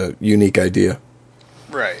effects and a unique idea.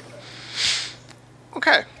 Right.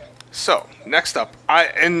 Okay. So, next up,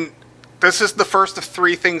 and this is the first of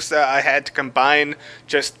 3 things that I had to combine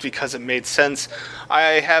just because it made sense.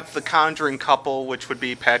 I have the Conjuring couple, which would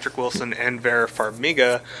be Patrick Wilson and Vera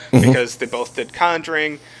Farmiga, because they both did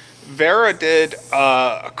Conjuring. Vera did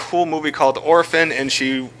a cool movie called Orphan, and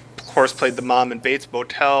she, of course, played the mom in Bates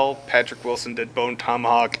Motel. Patrick Wilson did Bone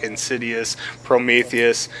Tomahawk, Insidious,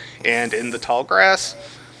 Prometheus, and In the Tall Grass.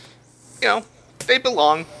 They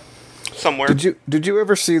belong somewhere. Did you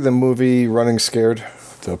ever see the movie Running Scared,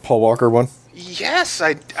 the Paul Walker one? Yes,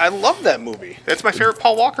 I love that movie. That's my favorite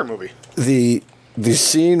Paul Walker movie. the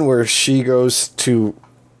scene where she goes to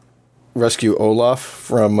rescue Olaf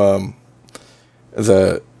from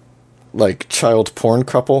the like child porn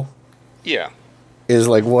couple. Yeah. Is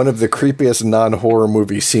like one of the creepiest non-horror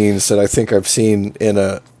movie scenes that I think I've seen in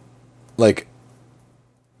a like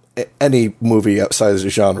any movie outside of the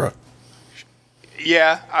genre.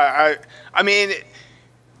 Yeah, I mean,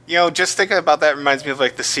 you know, just thinking about that reminds me of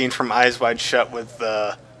like the scene from Eyes Wide Shut with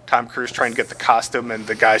Tom Cruise trying to get the costume, and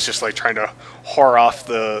the guy's just like trying to whore off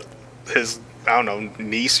his I don't know,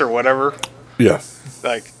 niece or whatever. Yeah.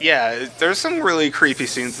 Like, yeah, there's some really creepy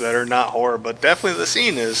scenes that are not horror, but definitely the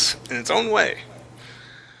scene is in its own way.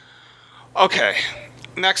 Okay,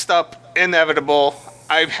 next up, inevitable.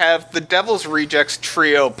 I have the Devil's Rejects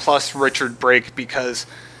trio plus Richard Brake because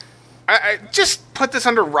I just put this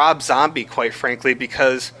under Rob Zombie, quite frankly,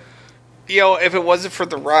 because, you know, if it wasn't for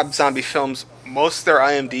the Rob Zombie films, most of their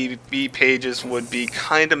IMDb pages would be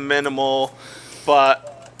kind of minimal,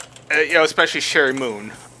 but, you know, especially Sherry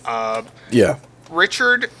Moon. Yeah.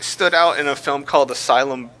 Richard stood out in a film called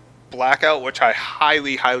Asylum Blackout, which I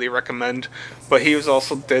highly, highly recommend, but he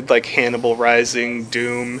also did, like, Hannibal Rising,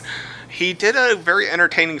 Doom. He did a very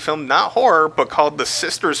entertaining film, not horror, but called The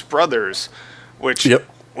Sisters Brothers, which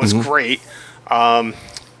was great.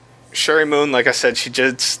 Sherry Moon, like I said, she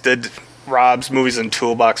just did Rob's movies and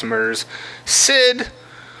Toolbox Murders. Sid,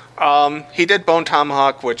 he did Bone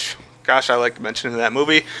Tomahawk, which, gosh, I like mentioning that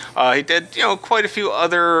movie. He did, you know, quite a few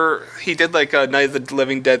other... He did, like, Night of the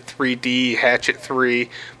Living Dead 3D, Hatchet 3,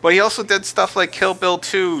 but he also did stuff like Kill Bill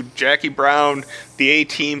 2, Jackie Brown, The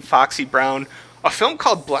A-Team, Foxy Brown, a film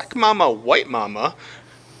called Black Mama, White Mama,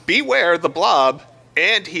 Beware, The Blob,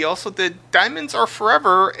 and he also did Diamonds Are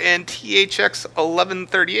Forever and THX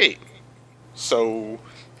 1138. So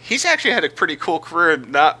he's actually had a pretty cool career,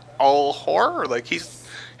 not all horror. Like, he's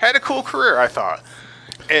had a cool career, I thought.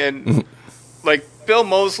 And, like, Bill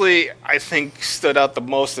Moseley, I think, stood out the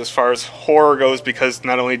most as far as horror goes because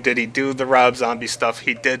not only did he do the Rob Zombie stuff,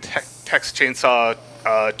 he did Texas Chainsaw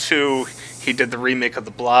 2, he did the remake of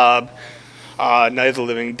The Blob, Night of the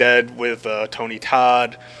Living Dead with Tony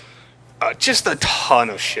Todd. Just a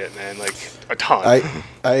ton of shit, man. Like, a ton.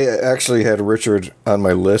 I actually had Richard on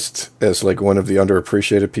my list as, like, one of the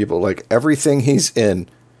underappreciated people. Like, everything he's in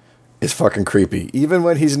is fucking creepy. Even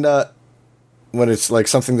when he's not... When it's, like,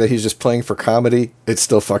 something that he's just playing for comedy, it's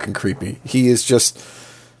still fucking creepy. He is just...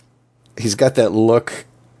 He's got that look...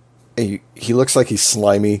 He looks like he's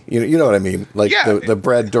slimy. You know what I mean? Like, yeah, the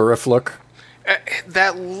Brad Dourif look.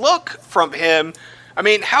 That look from him... I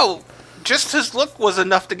mean, how... Just his look was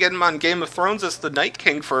enough to get him on Game of Thrones as the Night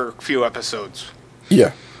King for a few episodes.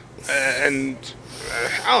 Yeah. And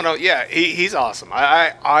I don't know. Yeah, he's awesome.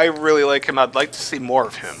 I really like him. I'd like to see more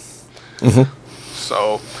of him. Mm-hmm.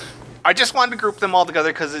 So I just wanted to group them all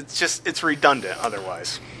together because it's redundant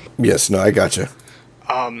otherwise. Yes, no, I gotcha.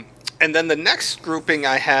 And then the next grouping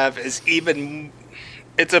I have is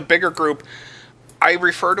it's a bigger group. I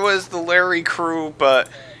refer to it as the Larry crew, but...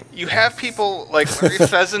 You have people like Larry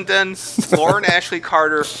Fessenden, Lauren Ashley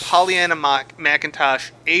Carter, Pollyanna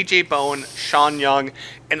McIntosh, AJ Bowen, Sean Young,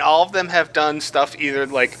 and all of them have done stuff either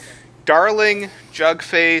like Darling,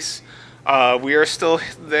 Jugface, We Are Still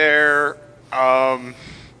There, the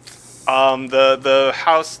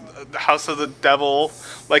House of the Devil,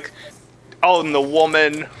 like and The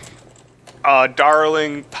Woman,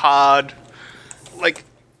 Darling, Pod, like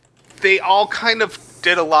they all kind of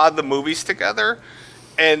did a lot of the movies together.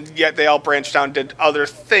 And yet they all branched out and did other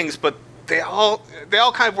things, but they all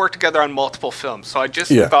kind of work together on multiple films. So I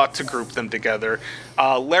just thought to group them together.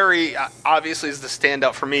 Larry obviously is the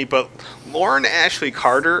standout for me, but Lauren Ashley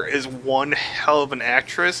Carter is one hell of an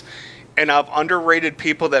actress. And of underrated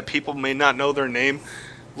people that people may not know their name,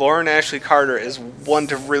 Lauren Ashley Carter is one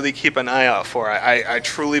to really keep an eye out for. I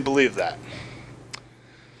truly believe that.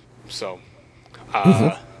 So...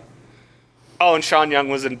 Oh, and Sean Young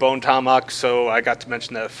was in Bone Tomahawk, so I got to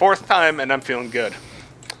mention that a fourth time, and I'm feeling good.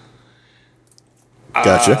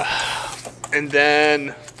 Gotcha. And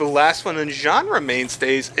then the last one in genre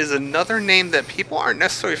mainstays is another name that people aren't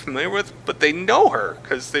necessarily familiar with, but they know her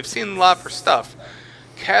because they've seen a lot of her stuff.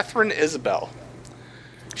 Katharine Isabelle.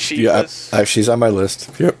 She's on my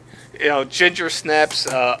list. Yep. You know, Ginger Snaps,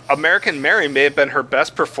 American Mary may have been her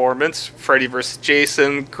best performance. Freddy vs.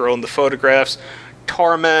 Jason, Girl in the Photographs,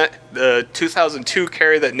 Torment, the 2002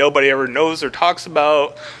 Carrie that nobody ever knows or talks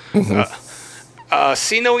about.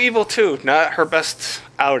 See No Evil 2, not her best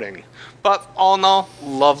outing. But all in all,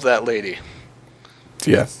 love that lady.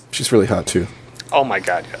 Yeah, she's really hot too. Oh my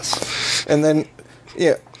god, yes. And then,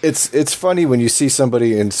 yeah, it's funny when you see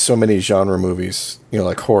somebody in so many genre movies, you know,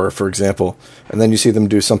 like horror, for example, and then you see them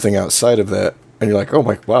do something outside of that, and you're like, oh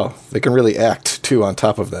my, wow, they can really act too on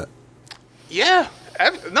top of that. Yeah.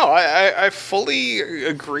 I fully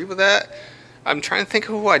agree with that. I'm trying to think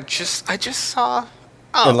of who I just saw.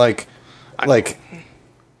 Oh. And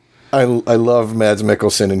I love Mads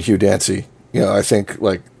Mikkelsen and Hugh Dancy. You know, I think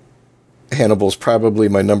like Hannibal's probably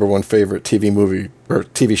my number one favorite TV movie or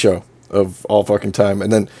TV show of all fucking time.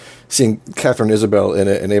 And then seeing Catherine Isabelle in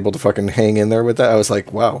it and able to fucking hang in there with that, I was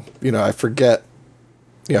like, wow. You know, I forget,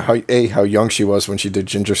 you know, how young she was when she did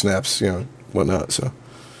Ginger Snaps, you know, whatnot. So,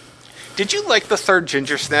 did you like the third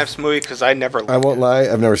Ginger Snaps movie? Because I never. I won't lie,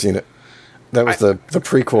 I've never seen it. That was the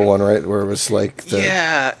prequel one, right? Where it was like the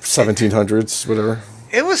 1700s, whatever.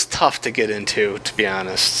 It was tough to get into, to be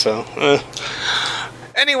honest. So,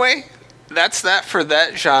 anyway, that's that for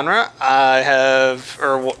that genre.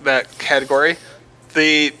 That category.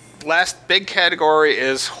 The last big category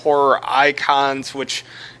is horror icons, which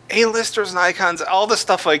A-listers and icons, all the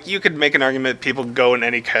stuff, like, you could make an argument people go in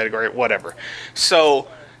any category, whatever. So,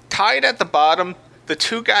 tied at the bottom, the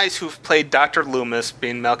two guys who've played Dr. Loomis,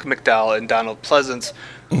 being Malcolm McDowell and Donald Pleasance,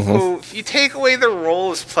 who, if you take away their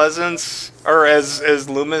role as Pleasance, or as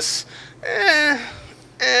Loomis,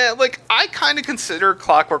 like, I kind of consider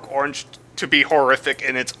Clockwork Orange to be horrific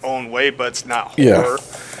in its own way, but it's not horror.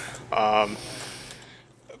 Yeah.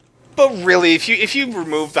 But really, if you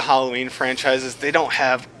remove the Halloween franchises, they don't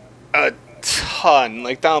have a ton.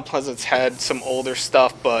 Like, Donald Pleasance had some older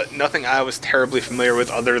stuff, but nothing I was terribly familiar with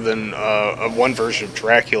other than one version of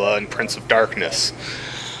Dracula and Prince of Darkness.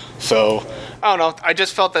 So, I don't know. I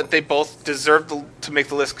just felt that they both deserved to make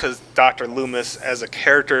the list because Dr. Loomis as a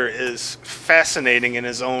character is fascinating in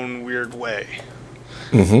his own weird way.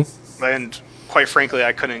 Mm-hmm. And quite frankly,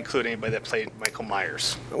 I couldn't include anybody that played Michael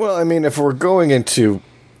Myers. Well, I mean, if we're going into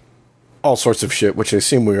all sorts of shit, which I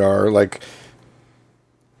assume we are, like,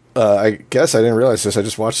 I guess I didn't realize this. I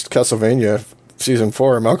just watched Castlevania Season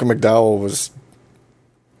 4. Malcolm McDowell was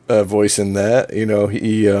voicing that. You know,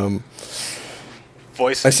 he...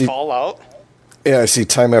 voicing Fallout? Yeah, I see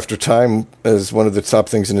Time After Time as one of the top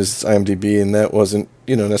things in his IMDb, and that wasn't,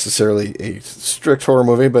 you know, necessarily a strict horror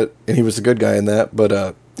movie, and he was the good guy in that. But,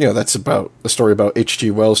 you know, that's about a story about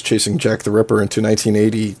H.G. Wells chasing Jack the Ripper into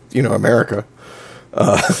 1980, you know, America.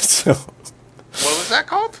 So... What was that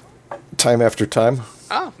called? Time After Time.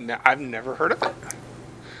 Oh, I've never heard of it.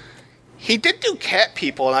 He did do Cat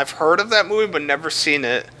People, and I've heard of that movie, but never seen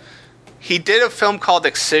it. He did a film called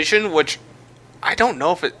Excision, which I don't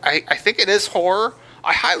know if it... I think it is horror.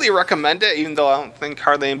 I highly recommend it, even though I don't think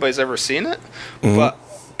hardly anybody's ever seen it. Mm-hmm. But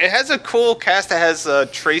it has a cool cast. It has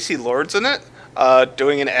Tracy Lords in it,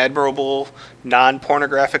 doing an admirable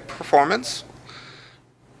non-pornographic performance.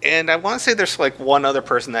 And I want to say there's like one other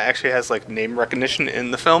person that actually has like name recognition in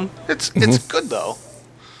the film. It's good though.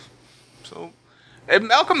 So, and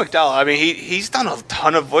Malcolm McDowell, I mean, he's done a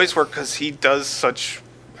ton of voice work because he does such.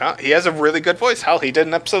 He has a really good voice. Hell, he did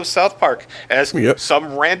an episode of South Park as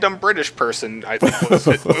some random British person. I think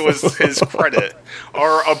it was his credit,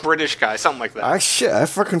 or a British guy, something like that. I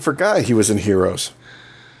fucking forgot he was in Heroes.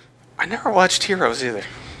 I never watched Heroes either.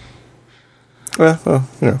 Well,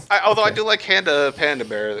 you know. Although I do like Hayden Panda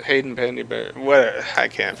Bear. What? I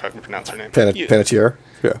can't fucking pronounce her name. Panettiere?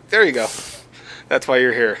 Yeah. There you go. That's why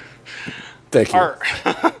you're here. Thank you. All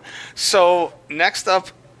right. So, next up,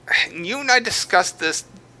 you and I discussed this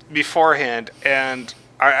beforehand, and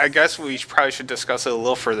I guess we probably should discuss it a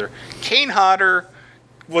little further. Kane Hodder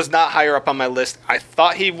was not higher up on my list. I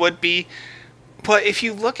thought he would be. But if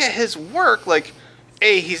you look at his work, like...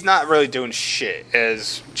 he's not really doing shit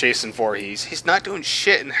as Jason Voorhees. He's not doing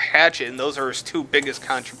shit in Hatchet, and those are his two biggest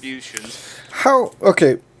contributions.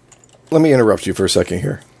 Okay, let me interrupt you for a second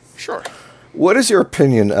here. Sure. What is your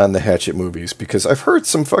opinion on the Hatchet movies? Because I've heard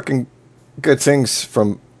some fucking good things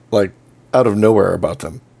from, like, out of nowhere about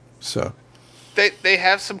them. So They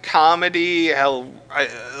have some comedy. There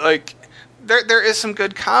is some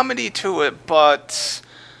good comedy to it, but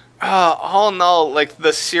all in all, like,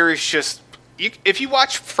 the series just... if you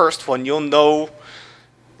watch first one, you'll know,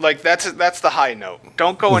 like, that's the high note.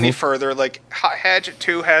 Don't go any further. Like, Hatchet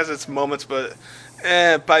 2 has its moments, but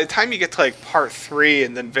by the time you get to, like, part 3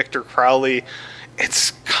 and then Victor Crowley,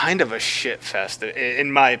 it's kind of a shit fest,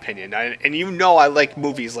 in my opinion. And you know I like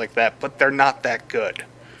movies like that, but they're not that good.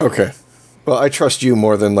 Okay. Well, I trust you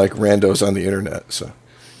more than, like, randos on the internet, so.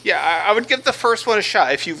 Yeah, I would give the first one a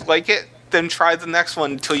shot. If you like it, then try the next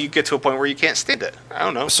one until you get to a point where you can't stand it. I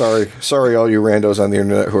don't know. Sorry, all you randos on the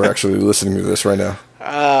internet who are actually listening to this right now.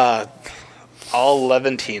 All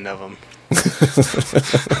 11 of them.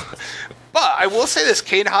 But I will say this,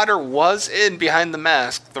 Kane Hodder was in Behind the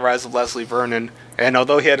Mask, The Rise of Leslie Vernon, and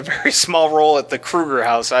although he had a very small role at the Kruger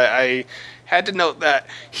house, I had to note that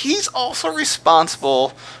he's also responsible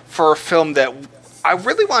for a film that I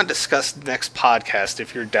really want to discuss next podcast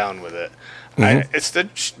if you're down with it.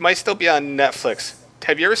 Might still be on Netflix.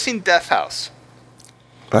 Have you ever seen Death House?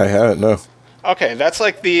 I haven't, no. Okay, that's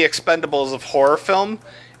like the Expendables of horror film,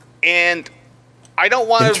 and I don't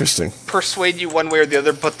want to persuade you one way or the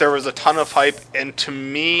other, but there was a ton of hype, and to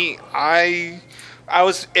me, I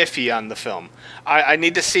was iffy on the film. I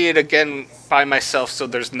need to see it again by myself so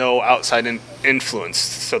there's no outside influence.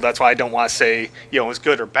 So that's why I don't want to say, it's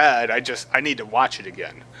good or bad. I need to watch it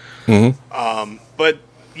again. But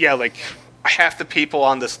yeah, like half the people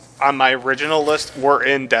on my original list were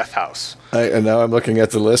in Death House. And now I'm looking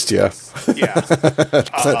at the list, yeah. Yeah.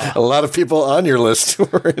 A lot of people on your list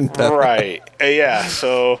were in Death House. Right. Yeah,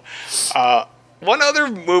 so one other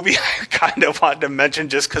movie I kind of wanted to mention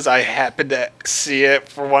just because I happened to see it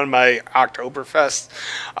for one of my Oktoberfests.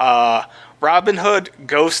 Robin Hood,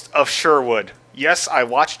 Ghost of Sherwood. Yes, I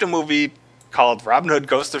watched a movie called Robin Hood,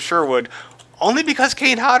 Ghost of Sherwood only because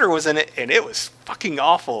Kane Hodder was in it, and it was fucking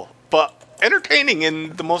awful. But entertaining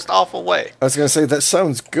in the most awful way. I was going to say, that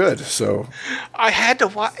sounds good, so... I had to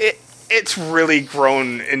watch it. It's really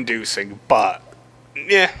groan-inducing, but,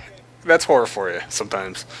 yeah, that's horror for you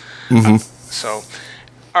sometimes. So,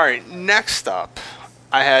 all right, next up,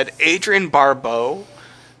 I had Adrienne Barbeau,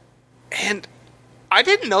 and I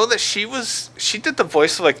didn't know that she did the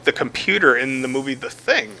voice of, like, the computer in the movie The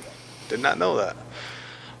Thing. Did not know that.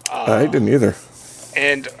 I didn't either.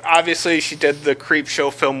 And obviously she did the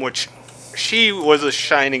Creepshow film, which she was a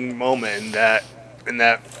shining moment in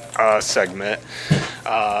that segment.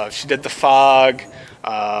 She did The Fog,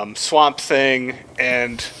 Swamp Thing,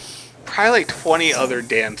 and probably like 20 other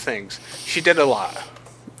damn things. She did a lot.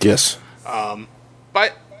 Yes.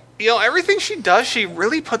 But, everything she does, she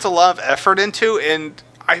really puts a lot of effort into, and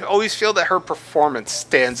I always feel that her performance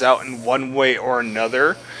stands out in one way or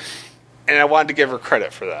another, and I wanted to give her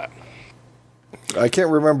credit for that. I can't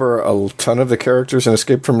remember a ton of the characters in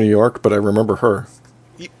Escape from New York, but I remember her.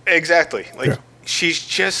 Exactly. She's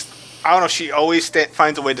just, I don't know, she always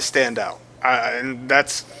finds a way to stand out. And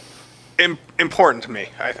that's important to me,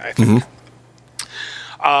 I think.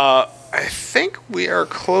 I think we are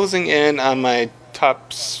closing in on my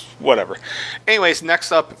tops, whatever. Anyways,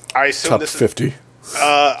 next up, I assume top this 50. Is...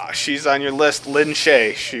 she's on your list, Lin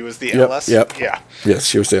Shaye. She was the Ellis? Yep. Yeah. Yes,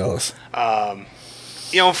 she was the Ellis.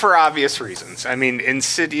 For obvious reasons. I mean,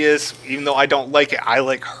 Insidious, even though I don't like it, I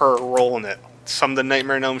like her role in it. Some of the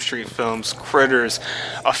Nightmare on Elm Street films, Critters,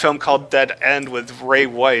 a film called Dead End with Ray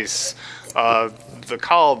Weiss, The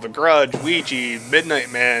Call, The Grudge, Ouija,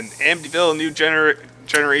 Midnight Man, Amityville, New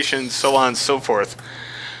Generation, so on and so forth.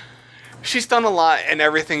 She's done a lot, and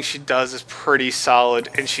everything she does is pretty solid,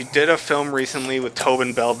 and she did a film recently with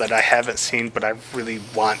Tobin Bell that I haven't seen, but I really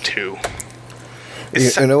want to.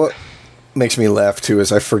 You know what makes me laugh, too,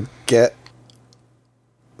 is I forget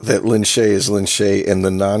that Lin Shaye is Lin Shaye in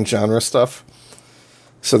the non-genre stuff.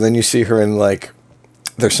 So then you see her in, like,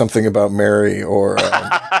 There's Something About Mary, or...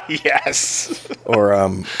 yes. Or,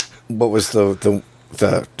 what was the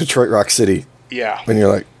Detroit Rock City? Yeah. And you're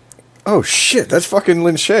like, oh, shit, that's fucking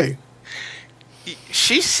Lin Shaye.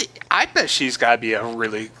 I bet she's got to be a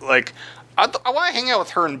really, like... I want to hang out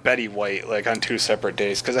with her and Betty White, like, on 2 separate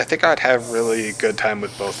days, because I think I'd have really good time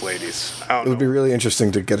with both ladies. It would be really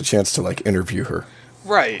interesting to get a chance to, like, interview her.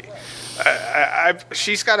 Right.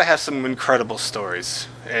 She's got to have some incredible stories.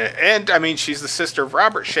 And, I mean, she's the sister of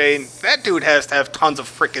Robert Shaye, and that dude has to have tons of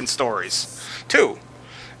freaking stories, too.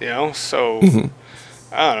 So, I don't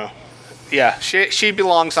know. Yeah, she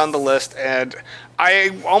belongs on the list, and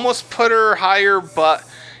I almost put her higher, but...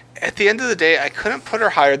 at the end of the day, I couldn't put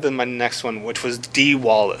her higher than my next one, which was Dee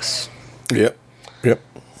Wallace. Yep.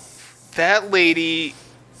 That lady,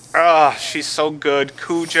 she's so good.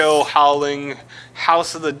 Cujo, Howling,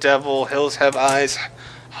 House of the Devil, Hills Have Eyes,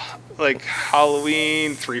 like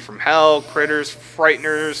Halloween, 3 from Hell, Critters,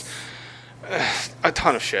 Frighteners, a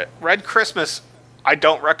ton of shit. Red Christmas, I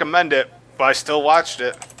don't recommend it, but I still watched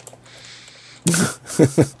it.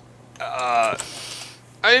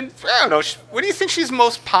 I don't know. What do you think she's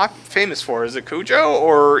most famous for? Is it Cujo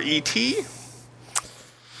or E.T.?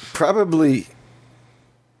 Probably,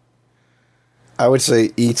 I would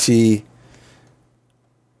say E.T.,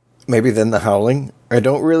 maybe then The Howling. I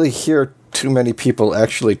don't really hear too many people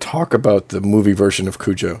actually talk about the movie version of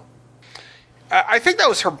Cujo. I think that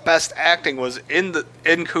was her best acting was in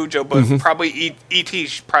Cujo, but probably E.T.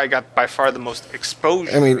 She probably got by far the most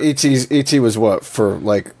exposure. I mean, E.T. was what, for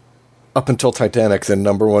like... up until Titanic, the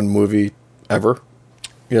 #1 movie ever.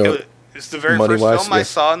 It's the very first film I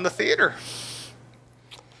saw in the theater.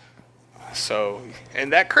 So,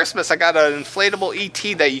 and that Christmas, I got an inflatable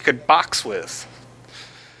ET that you could box with.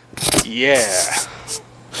 Yeah.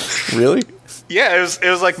 Really? Yeah, it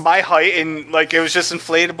was like my height, and like it was just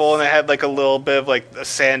inflatable, and it had like a little bit of like a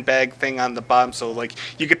sandbag thing on the bottom, so like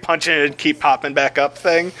you could punch it and keep popping back up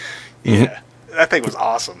thing. Yeah, that thing was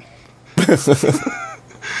awesome.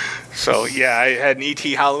 So yeah, I had an ET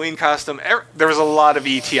Halloween costume. There was a lot of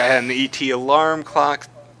ET. I had an ET alarm clock.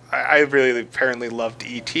 I really apparently loved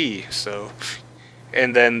ET. So,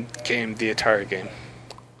 and then came the Atari game.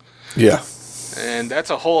 Yeah. And that's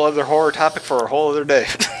a whole other horror topic for a whole other day.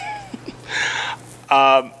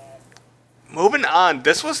 Moving on,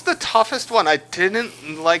 this was the toughest one. I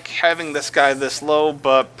didn't like having this guy this low,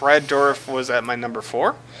 but Brad Dourif was at my number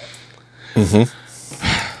 4.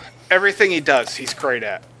 Everything he does, he's great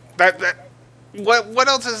at. What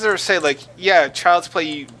else is there to say? Like, yeah, Child's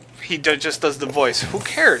Play, just does the voice. Who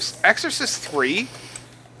cares? Exorcist 3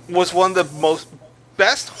 was one of the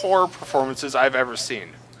best horror performances I've ever seen.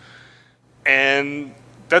 And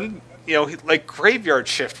then, like Graveyard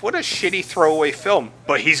Shift, what a shitty throwaway film,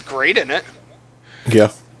 but he's great in it.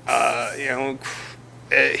 Yeah.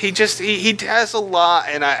 He does a lot,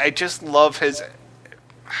 and I just love his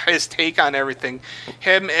take on everything.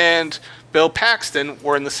 Him and Bill Paxton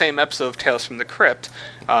were in the same episode of Tales from the Crypt,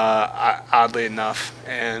 oddly enough,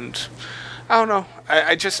 and I don't know.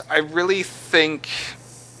 I really think,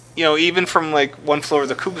 even from like One Flew Over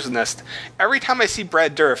the Cuckoo's Nest, every time I see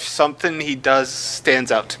Brad Dourif, something he does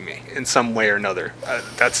stands out to me in some way or another.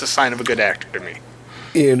 That's a sign of a good actor to me.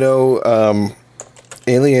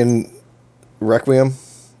 Alien Requiem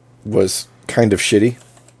was kind of shitty,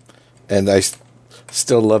 and I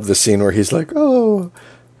still love the scene where he's like, "Oh,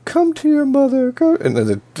 come to your mother," go, and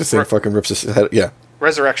then the thing fucking rips his head. Yeah,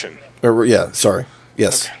 Resurrection. Yeah, sorry.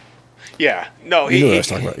 Yes. Okay. Yeah. No, you knew what I was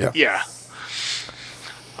talking about. Yeah. Yeah.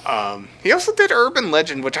 He also did Urban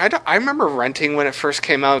Legend, which I remember renting when it first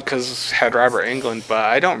came out because it had Robert Englund, but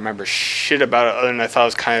I don't remember shit about it other than I thought it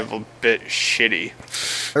was kind of a bit shitty.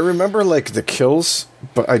 I remember like the kills,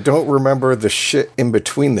 but I don't remember the shit in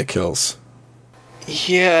between the kills.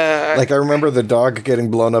 Yeah. Like I remember the dog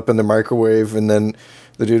getting blown up in the microwave, and then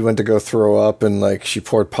the dude went to go throw up, and like she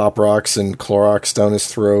poured Pop Rocks and Clorox down his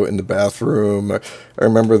throat in the bathroom. I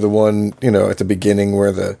remember the one, at the beginning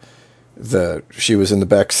where she was in the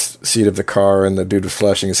back seat of the car and the dude was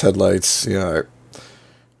flashing his headlights. I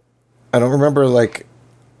don't remember like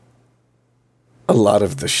a lot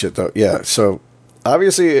of the shit though. Yeah, so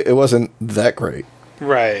obviously it wasn't that great.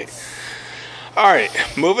 Right. All right,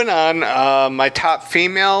 moving on. My top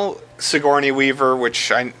female, Sigourney Weaver,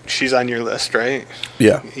 which she's on your list, right?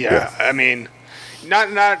 Yeah. I mean,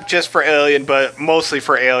 not just for Alien, but mostly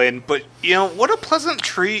for Alien. But what a pleasant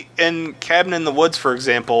treat in Cabin in the Woods, for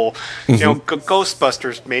example.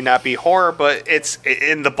 Ghostbusters may not be horror, but it's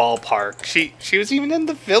in the ballpark. She was even in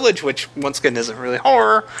The Village, which once again isn't really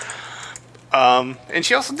horror. And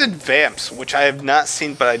she also did Vamps, which I have not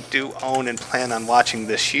seen, but I do own and plan on watching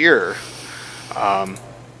this year.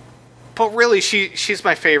 But really, she's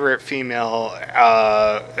my favorite female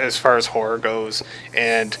as far as horror goes,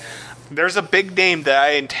 and there's a big name that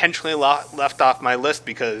I intentionally left off my list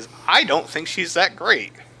because I don't think she's that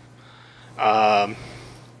great.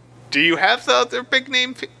 Do you have the other big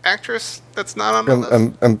name actress that's not on the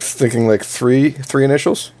list? I'm thinking like three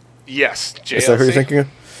initials. Yes, JLC. Is that who you're thinking of?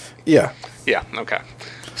 Yeah. Yeah. Okay.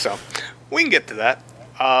 So we can get to that.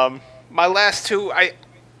 My last two,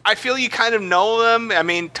 I feel you kind of know them. I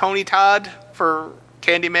mean, Tony Todd for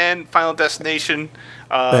Candyman, Final Destination,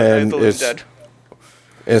 and The Living Dead.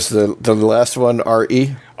 Is the last one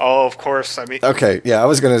R.E.? Oh, of course. I mean, okay, yeah.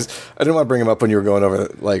 I didn't want to bring him up when you were going over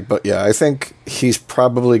but yeah, I think he's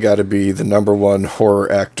probably got to be the number one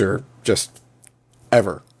horror actor just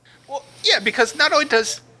ever. Well, yeah, because not only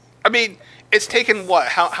does, I mean, it's taken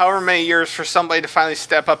however many years for somebody to finally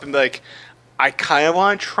step up and be like, I kind of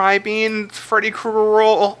want to try being Freddy Krueger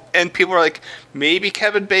role, and people are like, maybe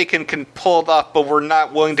Kevin Bacon can pull it off, but we're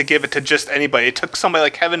not willing to give it to just anybody. It took somebody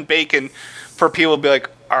like Kevin Bacon for people to be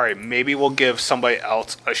like, all right, maybe we'll give somebody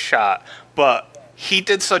else a shot. But he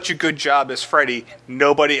did such a good job as Freddy,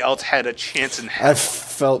 nobody else had a chance in hell. I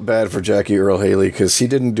felt bad for Jackie Earle Haley because he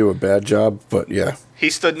didn't do a bad job, but yeah.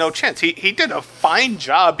 He stood no chance. He did a fine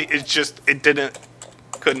job. It's just,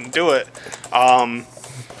 couldn't do it.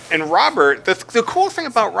 And Robert, the cool thing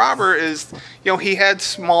about Robert is, he had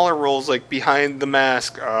smaller roles like Behind the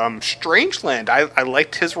Mask, Strangeland. I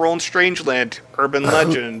liked his role in Strangeland, Urban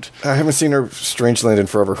Legend. I haven't seen Strangeland in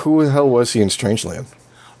forever. Who the hell was he in Strangeland?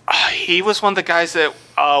 He was one of the guys that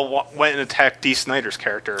went and attacked Dee Snider's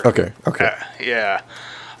character. Okay. Yeah.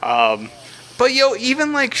 But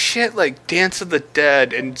even like shit like Dance of the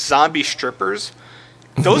Dead and Zombie Strippers,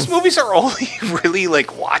 those movies are only really like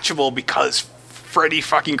watchable because Freddy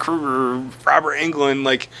fucking Krueger, Robert Englund,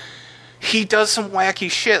 like he does some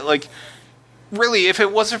wacky shit. Like, really, if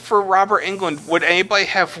it wasn't for Robert Englund, would anybody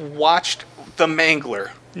have watched The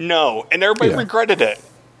Mangler? No, and everybody regretted it,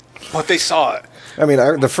 but they saw it. I mean,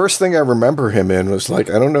 the first thing I remember him in was like,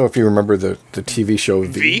 I don't know if you remember the TV show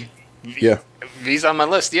V. Yeah. V's on my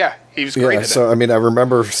list. Yeah, he was great. Yeah, so I mean, I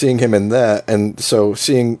remember seeing him in that, and so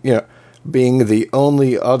seeing, being the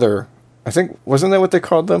only other, I think, wasn't that what they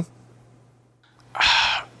called them?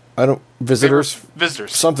 Visitors?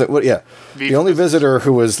 Visitors. Something, well, yeah. The only visitor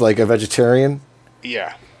who was like a vegetarian.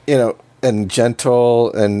 Yeah. And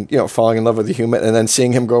gentle and, falling in love with a human, and then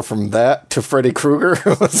seeing him go from that to Freddy Krueger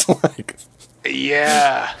was like...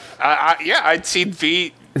 Yeah. I'd seen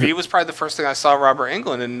V. V was probably the first thing I saw Robert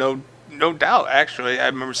Englund, and no doubt, actually. I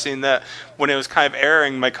remember seeing that when it was kind of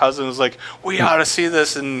airing. My cousin was like, we ought to see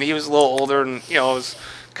this, and he was a little older, and, it was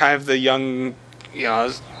kind of the young,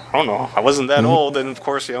 I don't know, I wasn't that old, and of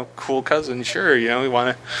course, cool cousin, sure, we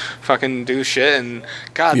want to fucking do shit, and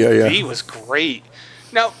God, V was great.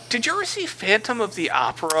 Now, did you ever see Phantom of the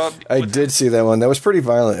Opera? I did see that one. That was pretty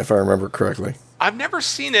violent, if I remember correctly. I've never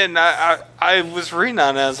seen it, and I was reading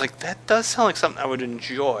on it. I was like, that does sound like something I would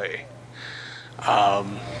enjoy.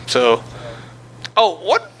 One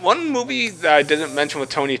movie that I didn't mention with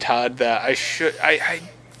Tony Todd that I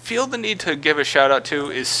feel the need to give a shout out to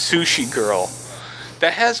is Sushi Girl.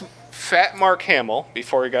 That has fat Mark Hamill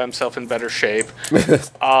before he got himself in better shape.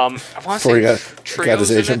 I want to say got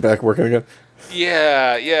his agent back working again.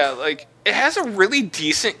 Yeah. Like, it has a really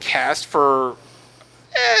decent cast for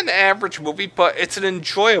an average movie, but it's an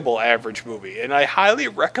enjoyable average movie, and I highly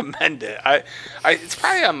recommend it. It's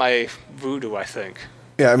probably on my Vudu, I think.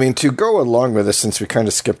 Yeah, I mean, to go along with this, since we kind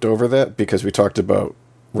of skipped over that because we talked about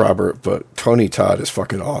Robert, but Tony Todd is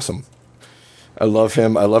fucking awesome. I love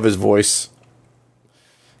him. I love his voice.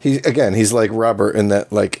 He's like Robert in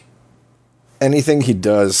that, like, anything he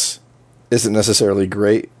does isn't necessarily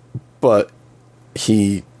great, but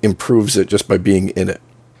he improves it just by being in it.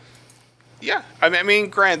 Yeah, I mean,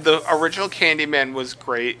 granted, the original Candyman was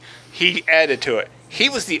great. He added to it. He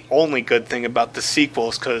was the only good thing about the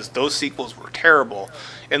sequels, because those sequels were terrible.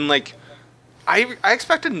 And, like, I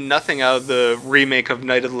expected nothing out of the remake of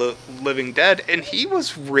Night of the Living Dead, and he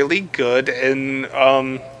was really good in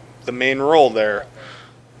the main role there.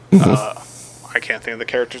 I can't think of the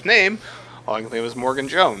character's name. All I can think of is Morgan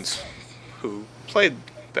Jones, who played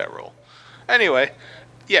that role. Anyway,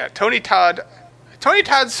 yeah, Tony Todd's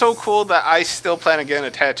so cool that I still plan on getting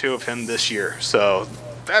a tattoo of him this year. So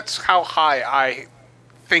that's how high I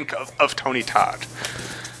think of Tony Todd.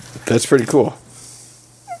 That's pretty cool.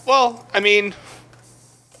 Well, I mean,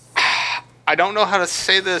 I don't know how to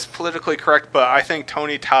say this politically correct, but I think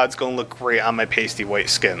Tony Todd's going to look great on my pasty white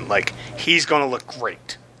skin. Like, he's going to look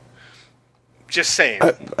great. Just saying.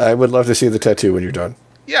 I would love to see the tattoo when you're done.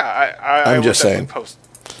 Yeah, I'm just saying.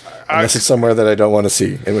 Unless it's somewhere that I don't want to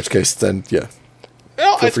see, in which case, then, yeah.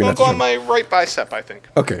 Well, it's going to go on my right bicep, I think.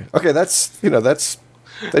 Okay, that's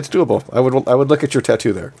doable. I would look at your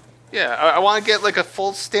tattoo there. Yeah, I want to get like a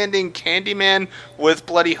full standing Candyman with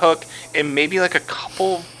Bloody Hook and maybe like a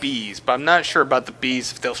couple bees, but I'm not sure about the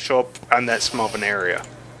bees if they'll show up on that small of an area.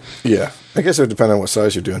 Yeah, I guess it would depend on what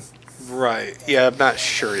size you're doing. Right. Yeah, I'm not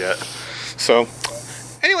sure yet. So,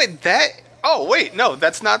 anyway, oh, wait, no,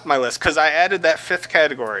 that's not my list, because I added that fifth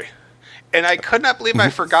category. And I could not believe I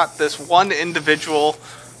forgot this one individual,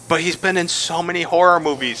 but he's been in so many horror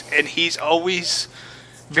movies, and he's always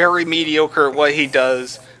very mediocre at what he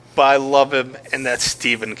does, but I love him, and that's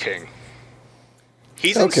Stephen King.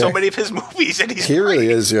 He's in so many of his movies, and he's great. Really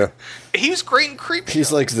is, yeah. He was great in Creepshow.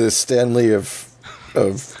 He's like the Stan Lee of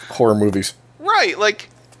horror movies. Right, like,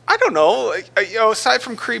 I don't know, aside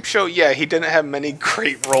from Creepshow, yeah, he didn't have many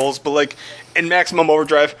great roles, but like, in Maximum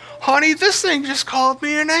Overdrive, honey, this thing just called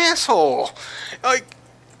me an asshole. Like,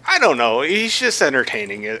 I don't know, he's just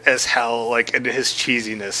entertaining as hell, like, in his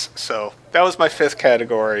cheesiness. So, that was my fifth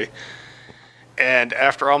category. And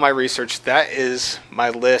after all my research, that is my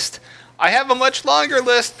list. I have a much longer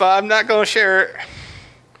list, but I'm not going to share it.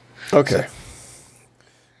 Okay.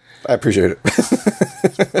 I appreciate it.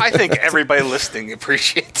 I think everybody listening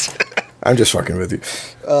appreciates it. I'm just fucking with you.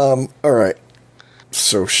 All right.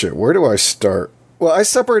 So, shit, where do I start? Well, I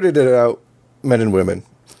separated it out, men and women.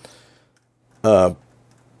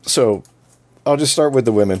 So, I'll just start with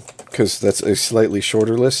the women, because that's a slightly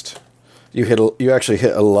shorter list. You actually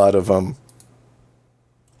hit a lot of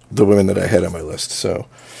the women that I had on my list. So,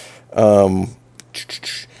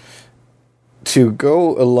 to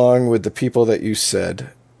go along with the people that you said,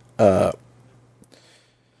 I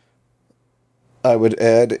would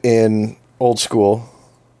add in old school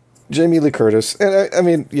Jamie Lee Curtis. And I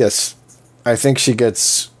mean, yes, I think she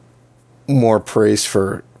gets more praise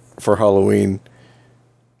for Halloween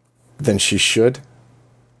than she should.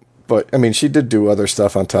 But, I mean, she did do other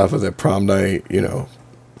stuff on top of that. Prom Night, you know.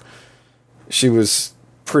 She was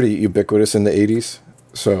pretty ubiquitous in the 80s.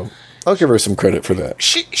 So, I'll give her some credit for that.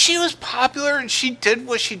 She was popular, and she did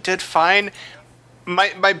what she did fine.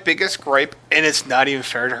 My biggest gripe, and it's not even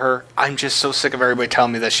fair to her, I'm just so sick of everybody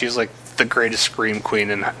telling me that she's like the greatest scream queen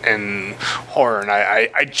in horror, and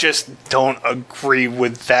I just don't agree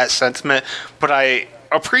with that sentiment, but I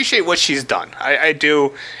appreciate what she's done. I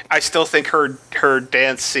do. I still think her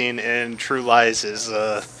dance scene in True Lies is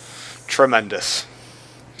tremendous.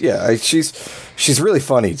 Yeah, she's really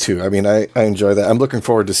funny, too. I mean, I enjoy that. I'm looking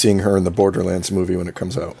forward to seeing her in the Borderlands movie when it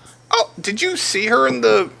comes out. Oh, did you see her in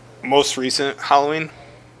the most recent Halloween?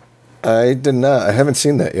 I did not. I haven't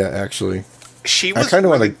seen that yet, actually. She was I kind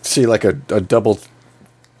of want to see like a double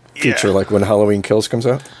feature, like when Halloween Kills comes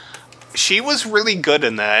out. She was really good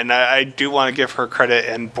in that, and I do want to give her credit.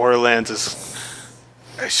 And Borderlands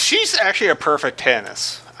she's actually a perfect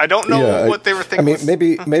Tannis. I don't know what they were thinking. I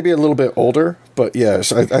mean, maybe a little bit older, but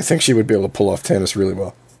yes, I think she would be able to pull off Tannis really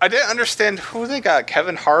well. I didn't understand who they got.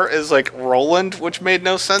 Kevin Hart is like Roland, which made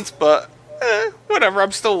no sense, but whatever.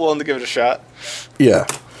 I'm still willing to give it a shot. Yeah.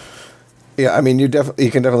 Yeah, I mean, you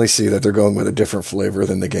can definitely see that they're going with a different flavor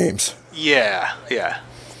than the games. Yeah.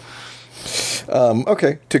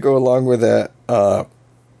 Okay, to go along with that,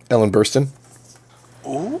 Ellen Burstyn.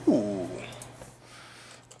 Ooh.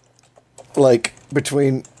 Like,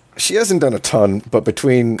 she hasn't done a ton, but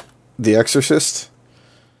between The Exorcist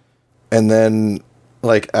and then,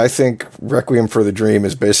 like, I think Requiem for the Dream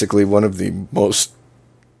is basically one of the most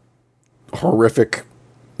horrific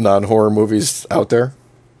non-horror movies out there.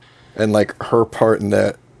 And, like, her part in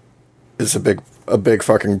that is a big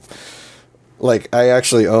fucking... Like, I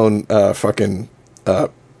actually own fucking...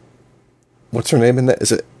 what's her name in that?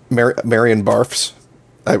 Is it Marion Barfs?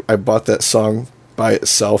 I bought that song by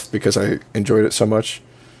itself because I enjoyed it so much.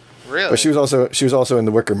 Really? But she was also in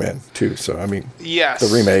The Wicker Man, too. So, I mean... Yes.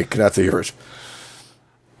 The remake, not the original.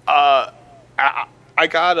 I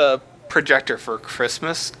got a projector for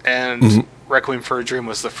Christmas, and Requiem for a Dream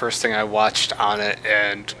was the first thing I watched on it,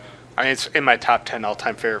 and... I mean, it's in my top 10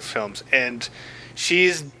 all-time favorite films, and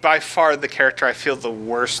she's by far the character I feel the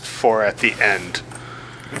worst for at the end.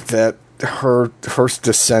 That her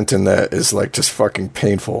descent in that is like just fucking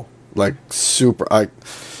painful, like super.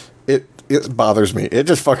 It bothers me. It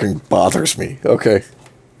just fucking bothers me. Okay.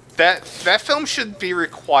 That film should be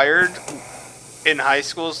required in high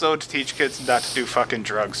schools though to teach kids not to do fucking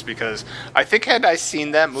drugs, because I think had I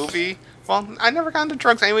seen that movie, well, I never got into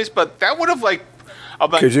drugs anyways, but that would have like.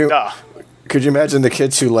 Could you imagine the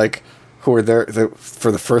kids who were there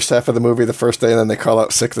for the first half of the movie the first day, and then they call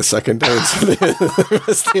out sick the second day, and so they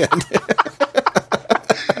missed the end?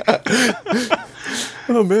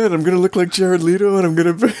 Oh man, I'm gonna look like Jared Leto, and I'm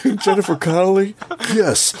gonna be Jennifer Connelly.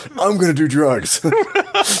 Yes, I'm gonna do drugs.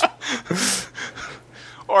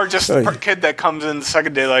 Or just a kid that comes in the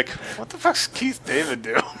second day like, what the fuck's Keith David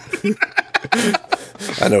do?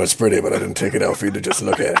 I know it's pretty, but I didn't take it out for you to just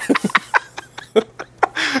look at it.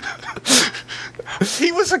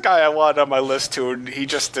 He was a guy I wanted on my list too, and he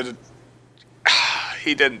just didn't.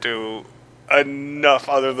 He didn't do enough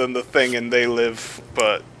other than The Thing and They Live.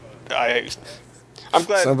 But I'm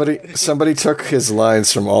glad somebody took his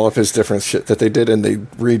lines from all of his different shit that they did, and they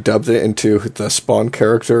redubbed it into the Spawn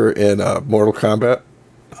character in Mortal Kombat.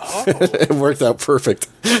 Oh. It worked out perfect.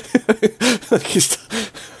 Like he's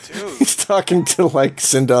talking to like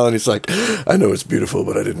Sindel, and he's like, "I know it's beautiful,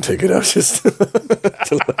 but I didn't take it out just to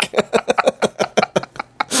look at."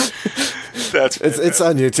 It's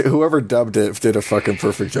on YouTube. Whoever dubbed it did a fucking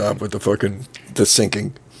perfect job with the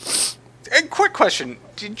syncing. And quick question: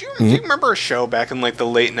 do you remember a show back in like the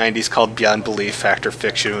late '90s called Beyond Belief: Fact or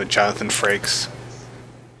Fiction with Jonathan Frakes?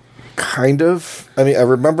 Kind of. I mean, I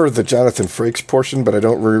remember the Jonathan Frakes portion, but I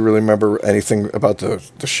don't really remember anything about the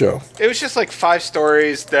show. It was just like 5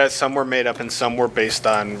 stories that some were made up and some were based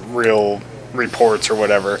on real reports or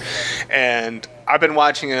whatever. And I've been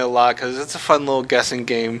watching it a lot because it's a fun little guessing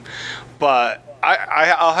game. But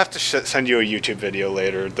I'll have to send you a YouTube video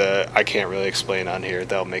later that I can't really explain on here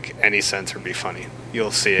that'll make any sense or be funny.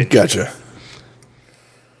 You'll see it. Gotcha.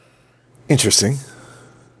 Interesting.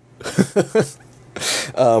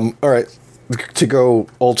 All right. To go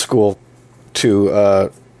old school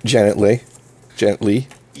to Janet Leigh. Janet Leigh.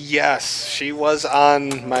 Yes, she was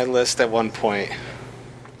on my list at one point.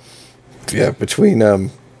 yeah, between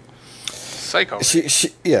Psycho.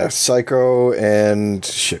 yeah, Psycho and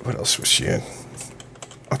shit. What else was she in?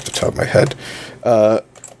 Off the top of my head,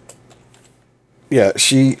 yeah,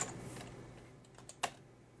 she.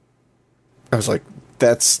 I was like,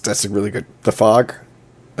 that's a really good. The Fog.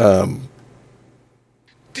 Did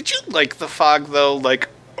you like The Fog though? Like,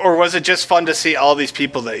 or was it just fun to see all these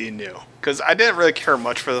people that you knew? Because I didn't really care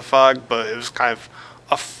much for The Fog, but it was kind of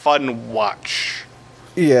a fun watch.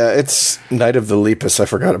 Yeah, it's Night of the Lepus. I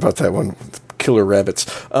forgot about that one. Killer rabbits.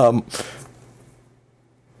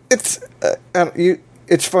 It's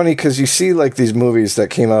It's funny because you see like these movies that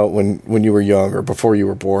came out when you were young or before you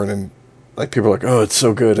were born, and like people are like, "Oh, it's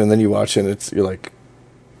so good," and then you watch it, and you're like,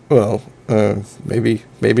 "Well, maybe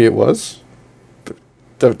it was." But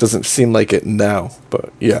that doesn't seem like it now.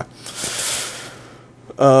 But yeah.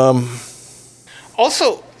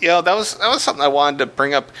 Also, that was something I wanted to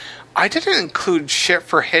bring up. I didn't include shit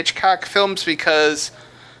for Hitchcock films because,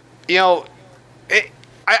 I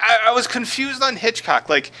was confused on Hitchcock.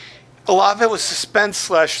 Like, a lot of it was suspense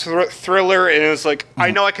slash thriller, and it was like, I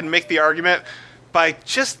know I can make the argument, but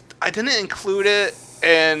I didn't include it,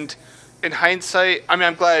 and in hindsight, I mean,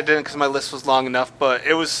 I'm glad I didn't because my list was long enough, but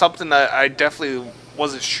it was something that I definitely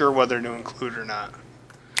wasn't sure whether to include or not.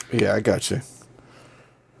 Yeah, I got you.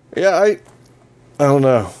 Yeah, I don't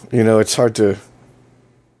know. It's hard to...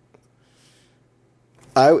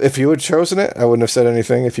 if you had chosen it, I wouldn't have said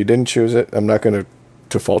anything. If you didn't choose it, I'm not going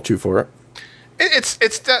to fault you for it. It's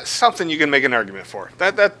something you can make an argument for.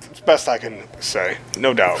 That's best I can say,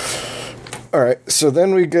 no doubt. All right, so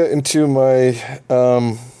then we get into my,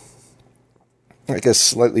 I guess,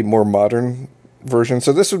 slightly more modern version.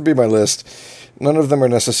 So this would be my list. None of them are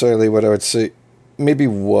necessarily what I would say. Maybe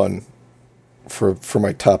one for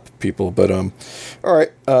my top people, but all right.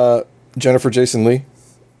 Jennifer Jason Leigh.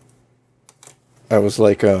 I was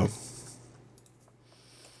like, I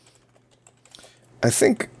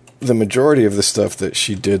think the majority of the stuff that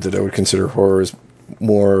she did that I would consider horror is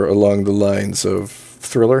more along the lines of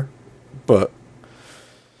thriller, but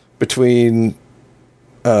between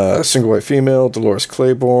Single White Female, Dolores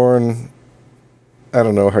Claiborne, I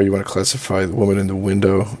don't know how you want to classify The Woman in the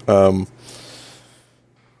Window.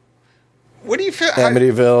 What do you feel?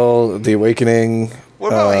 Amityville, The Awakening. What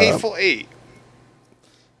about Hateful Eight?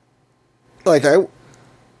 Like I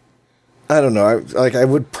don't know. I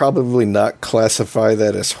would probably not classify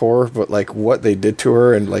that as horror, but like what they did to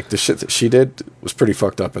her and like the shit that she did was pretty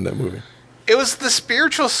fucked up in that movie. It was the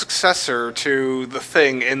spiritual successor to The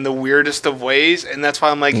Thing in the weirdest of ways, and that's why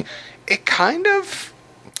I'm like, it kind of...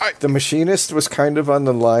 The Machinist was kind of on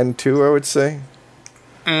the line too, I would say.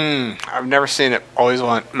 I've never seen it. Always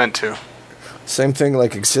meant to. Same thing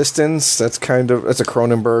like Existence. That's a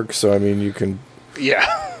Cronenberg, so I mean you can...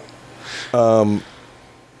 Yeah.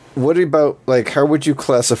 What about, like, how would you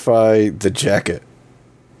classify The Jacket?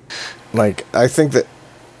 Like, I think that...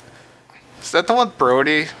 Is that the one with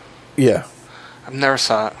Brody? Yeah. I've never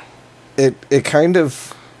saw it. It kind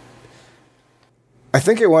of... I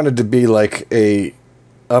think it wanted to be, like, a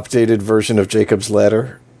updated version of Jacob's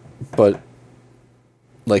Ladder, but,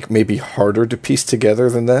 like, maybe harder to piece together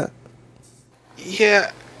than that.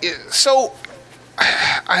 Yeah. So...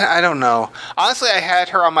 I don't know. Honestly, I had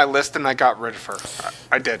her on my list and I got rid of her.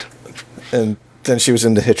 I did. And then she was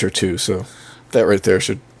in The Hitcher too, so that right there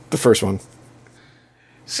should... The first one.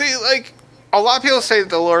 See, like, a lot of people say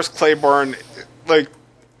Dolores Claiborne, like,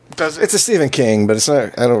 does it... It's a Stephen King, but it's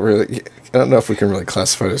not... I don't know if we can really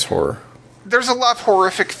classify it as horror. There's a lot of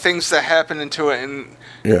horrific things that happen into it, and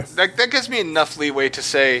yeah, that gives me enough leeway to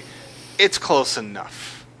say it's close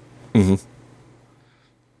enough. Mm-hmm.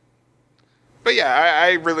 But yeah,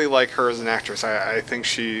 I really like her as an actress. I think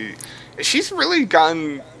she's really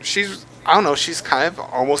gotten... I don't know, she's kind of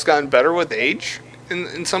almost gotten better with age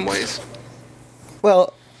in some ways.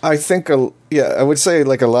 Well, I think, I would say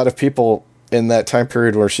like a lot of people in that time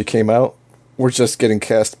period where she came out were just getting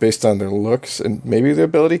cast based on their looks and maybe their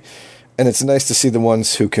ability. And it's nice to see the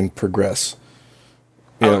ones who can progress.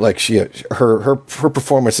 Like her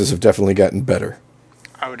performances have definitely gotten better.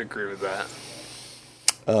 I would agree with that.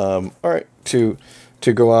 All right, to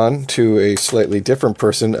go on to a slightly different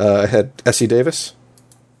person, I had Essie Davis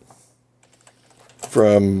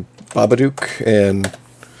from Babadook and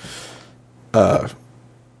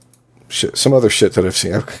some other shit that I've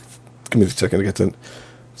seen. Give me a second to get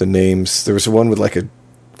the names. There was one with like a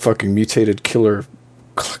fucking mutated killer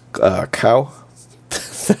cow.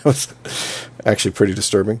 That was actually pretty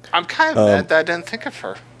disturbing. I'm kind of mad that I didn't think of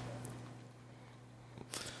her.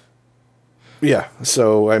 Yeah,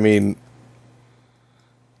 so, I mean...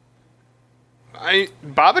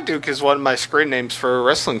 Babadook is one of my screen names for a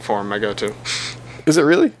wrestling forum I go to. Is it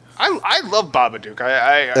really? I love Babadook.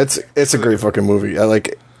 It's a great fucking movie. I like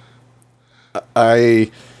it.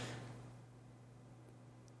 I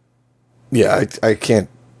can't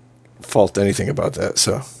fault anything about that.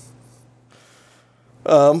 So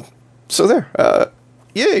there.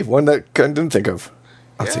 Yay, one that I didn't think of.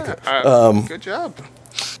 I'll take that. Good job.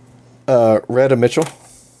 Rheta Mitchell.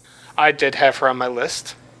 I did have her on my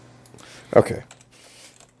list. Okay.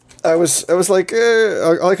 I was like,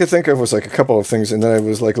 all I could think of was like a couple of things, and then I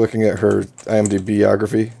was like looking at her IMDb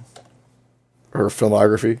biography, her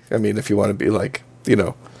filmography. I mean, if you want to be like,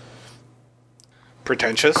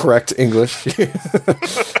 Pretentious. correct English. And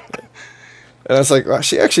I was like, wow,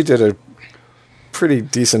 she actually did a pretty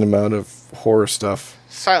decent amount of horror stuff.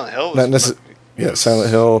 Silent Hill. Not necessarily. Yeah, Silent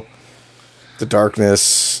Hill, The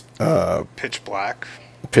Darkness, Pitch Black.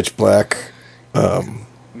 Pitch Black,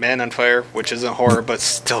 Man on Fire, which isn't horror, but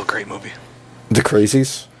still a great movie. The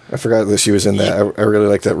Crazies. I forgot that she was in that. I really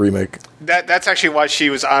like that remake. That's actually why she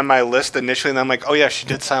was on my list initially, and I'm like, oh yeah, she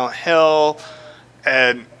did Silent Hill,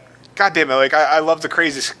 and goddamn it, like I love The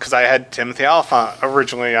Crazies because I had Timothy Olyphant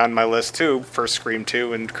originally on my list too for Scream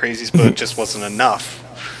 2 and Crazies, but it just wasn't enough.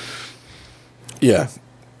 Yeah.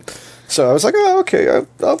 So I was like, oh, okay,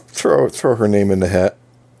 I'll throw her name in the hat.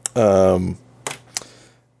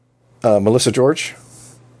 Melissa George.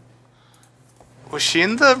 Was she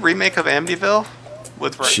in the remake of Amityville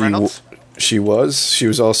with Reynolds? She was. She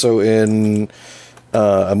was also in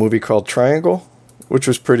a movie called Triangle, which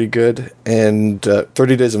was pretty good, and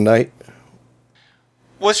 30 Days of Night.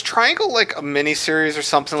 Was Triangle like a miniseries or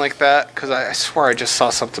something like that? Because I swear I just saw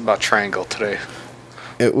something about Triangle today.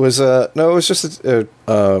 It was no, it was just a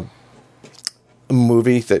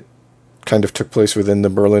movie that kind of took place within the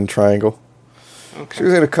Berlin Triangle. Okay. She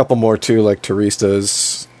was in a couple more too, like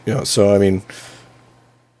Teresa's. So I mean,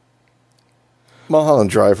 Mulholland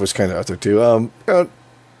Drive was kind of out there too.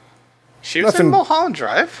 She was in Mulholland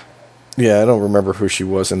Drive? Yeah, I don't remember who she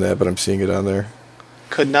was in that, but I'm seeing it on there.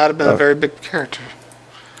 Could not have been a very big character.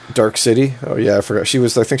 Dark City. Oh yeah, I forgot.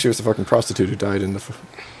 I think she was the fucking prostitute who died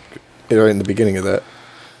right in the beginning of that.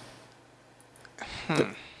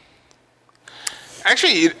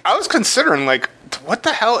 Actually, I was considering, like, what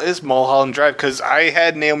the hell is Mulholland Drive? Because I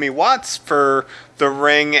had Naomi Watts for The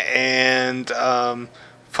Ring and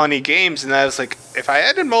Funny Games, and I was like, if I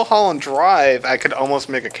added Mulholland Drive, I could almost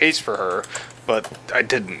make a case for her, but I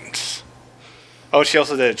didn't. Oh, she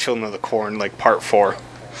also did Children of the Corn, like, Part 4.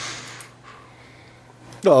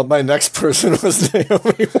 Well, my next person was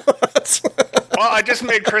Naomi Watts. Well, I just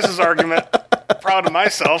made Chris's argument. Proud of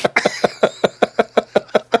myself.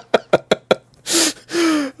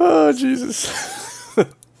 Oh, Jesus.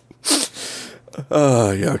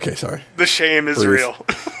 Oh, yeah, okay, sorry. The shame is real.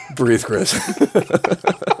 Breathe, Chris.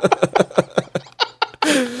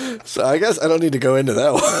 So I guess I don't need to go into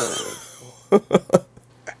that one.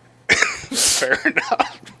 Fair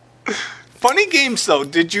enough. Funny Games, though.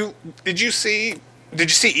 Did you see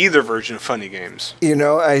either version of Funny Games?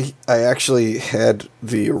 I actually had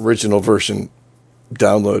the original version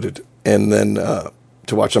downloaded and then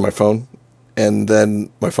to watch on my phone. And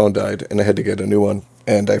then my phone died, and I had to get a new one,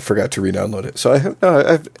 and I forgot to re-download it. So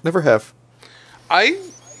I've never have. I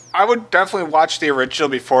would definitely watch the original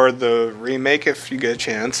before the remake if you get a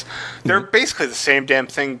chance. They're basically the same damn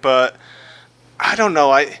thing, but I don't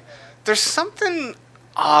know. There's something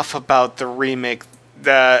off about the remake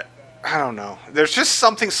that I don't know. There's just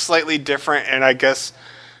something slightly different, and I guess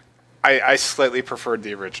I slightly preferred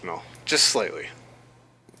the original, just slightly.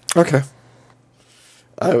 Okay.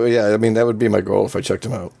 Yeah, I mean, that would be my goal if I checked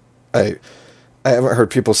them out. I haven't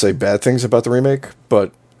heard people say bad things about the remake,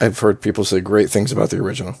 but I've heard people say great things about the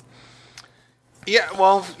original. Yeah,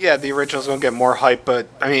 well, yeah, the original's going to get more hype, but,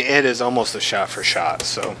 I mean, it is almost a shot for shot,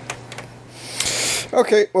 so.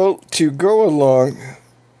 Okay, well, to go along,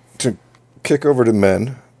 to kick over to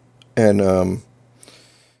men, and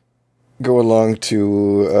go along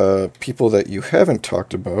to people that you haven't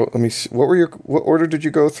talked about. Let me see. What order did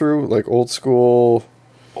you go through? Like old school...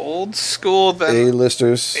 Old school, then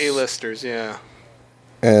A-listers. A-listers, yeah.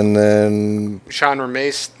 And then genre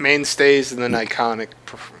mainstays, and then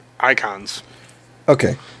icons.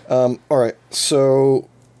 Okay. All right. So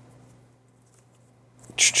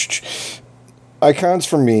icons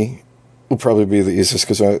for me will probably be the easiest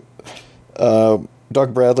because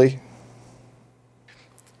Doug Bradley.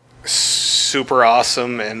 Super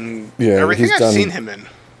awesome, and everything I've seen him in.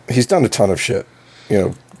 He's done a ton of shit,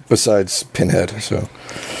 besides Pinhead. So,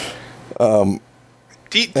 and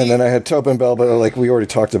then I had Tobin Bell, but like we already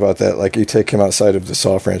talked about that. Like you take him outside of the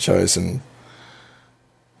Saw franchise, and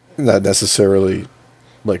not necessarily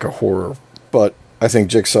like a horror, but I think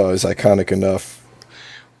Jigsaw is iconic enough.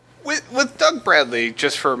 With Doug Bradley,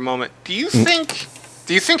 just for a moment, do you think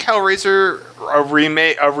Hellraiser a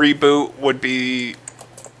reboot would be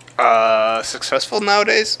successful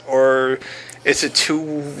nowadays, or is it too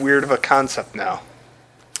weird of a concept now?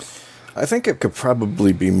 I think it could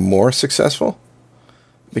probably be more successful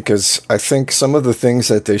because I think some of the things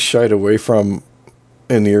that they shied away from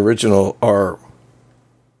in the original are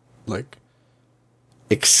like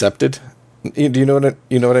accepted. Do you know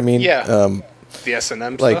what I mean? Yeah. The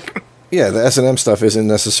S&M like, stuff. Yeah, the S&M stuff isn't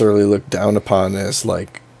necessarily looked down upon as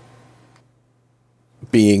like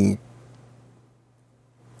being,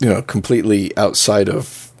 completely outside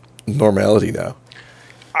of normality now.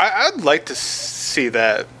 I'd like to see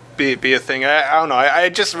that be a thing. I don't know. I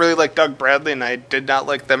just really like Doug Bradley, and I did not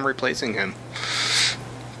like them replacing him.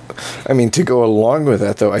 I mean, to go along with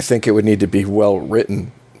that, though, I think it would need to be well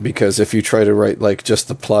written, because if you try to write like just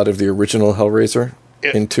the plot of the original Hellraiser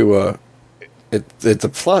into a,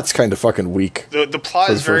 the plot's kind of fucking weak. The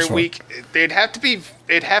plot is very weak. They'd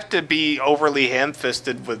have to be overly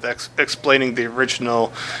ham-fisted with explaining the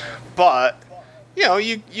original, but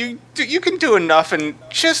you can do enough and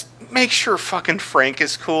just make sure fucking Frank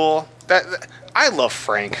is cool. That I love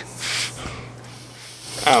Frank.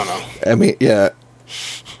 I don't know. I mean, yeah.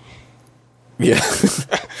 we have.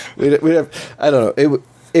 I don't know.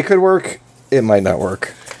 It could work. It might not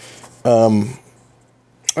work.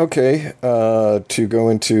 Okay. To go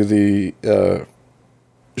into the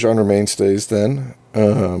genre mainstays, then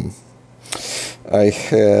I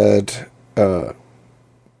had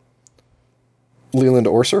Leland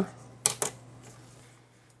Orser.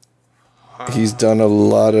 He's done a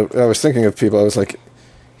lot of... I was thinking of people, I was like,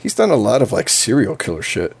 he's done a lot of, like, serial killer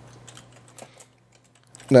shit.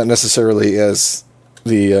 Not necessarily as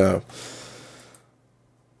the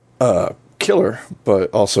killer, but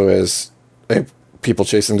also as people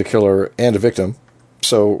chasing the killer and a victim.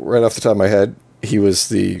 So, right off the top of my head, he was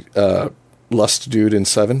the Lust dude in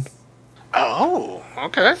Seven. Oh,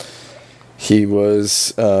 okay. He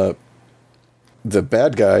was the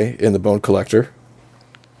bad guy in The Bone Collector.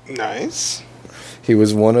 Nice. He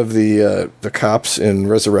was one of the cops in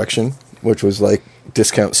Resurrection, which was like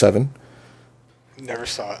Discount 7. Never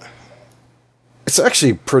saw it. It's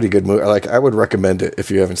actually a pretty good movie. Like, I would recommend it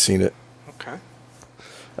if you haven't seen it. Okay.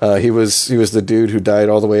 He was the dude who died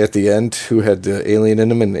all the way at the end, who had the alien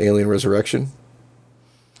in him in Alien Resurrection.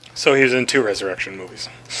 So he was in 2 Resurrection movies.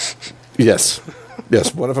 Yes.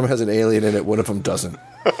 Yes, one of them has an alien in it, one of them doesn't.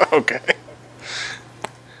 Okay.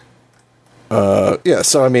 Yeah,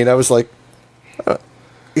 so I mean, I was like,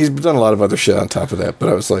 he's done a lot of other shit on top of that, but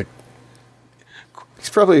I was like, he's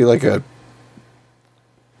probably like a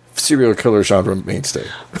serial killer genre mainstay.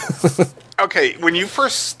 Okay, when you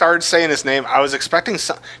first started saying his name, I was expecting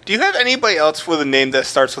some... Do you have anybody else with a name that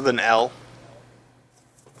starts with an L?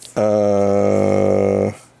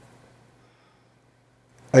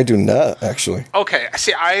 I do not, actually. Okay,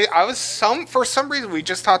 see, I was for some reason, we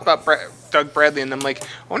just talked about Doug Bradley, and I'm like, I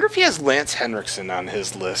wonder if he has Lance Henriksen on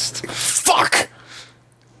his list. Fuck!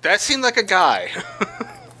 That seemed like a guy.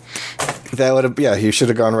 That would have, yeah, he should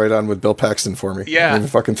have gone right on with Bill Paxton for me. Yeah. I didn't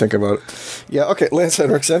even fucking think about it. Yeah, okay, Lance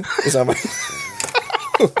Henriksen is on my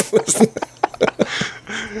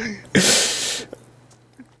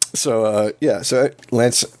So,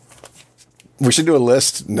 Lance, we should do a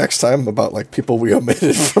list next time about, like, people we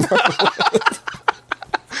omitted from our list.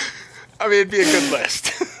 I mean, it'd be a good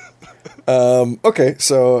list. Okay,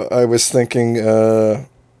 so I was thinking,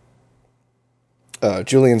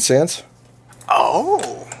 Julian Sands.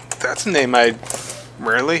 Oh, that's a name I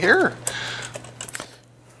rarely hear.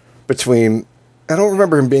 Between, I don't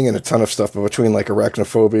remember him being in a ton of stuff, but between, like,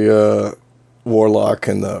 Arachnophobia, Warlock,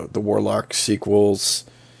 and the Warlock sequels,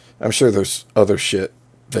 I'm sure there's other shit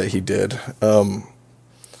that he did.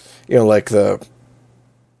 Like the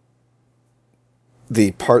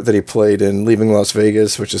part that he played in Leaving Las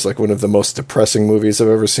Vegas, which is like one of the most depressing movies I've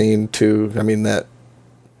ever seen, too. I mean, that,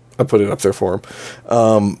 I put it up there for him.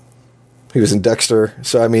 He was in Dexter.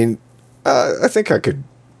 So, I mean, I think I could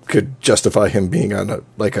justify him being on a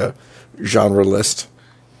genre list.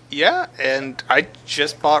 Yeah, and I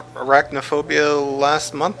just bought Arachnophobia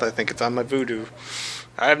last month. I think it's on my Vudu.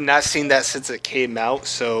 I have not seen that since it came out,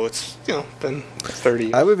 so it's, been 30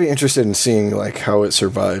 years. I would be interested in seeing, like, how it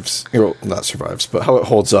survives. Well, not survives, but how it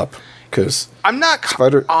holds up. Because I'm not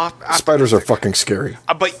spiders are fucking scary.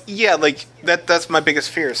 But yeah, like that's my biggest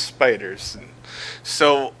fear is spiders.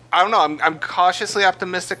 So I don't know. I'm cautiously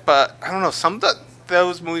optimistic, but I don't know. Some of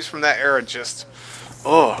those movies from that era just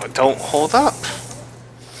don't hold up.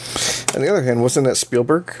 On the other hand, wasn't that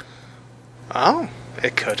Spielberg Oh,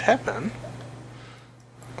 it could have been.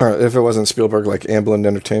 Or if it wasn't Spielberg, like Amblin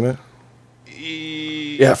Entertainment.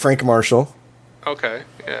 Yeah, Frank Marshall. Okay,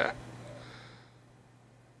 yeah.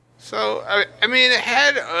 So, I mean, it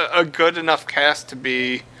had a good enough cast to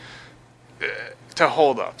be... to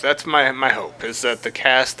hold up. That's my hope, is that the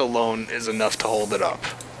cast alone is enough to hold it up.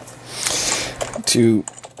 To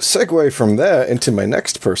segue from that into my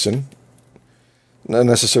next person, not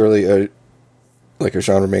necessarily a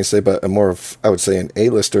genre mainstay, but a more of, I would say, an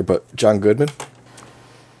A-lister, but John Goodman.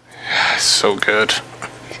 So good.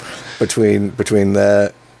 Between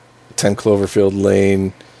that, 10 Cloverfield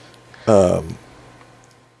Lane, what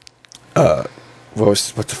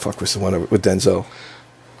the fuck was the one with Denzel?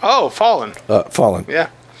 Oh, Fallen. Fallen. Yeah.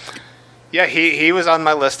 Yeah, he was on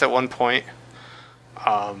my list at one point.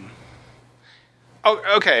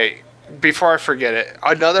 Okay. Before I forget it,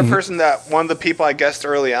 another person that one of the people I guessed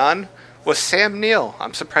early on was Sam Neill.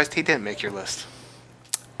 I'm surprised he didn't make your list.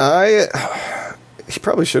 He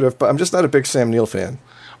probably should have, but I'm just not a big Sam Neill fan.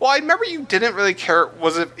 Well, I remember you didn't really care.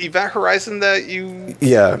 Was it Event Horizon that you...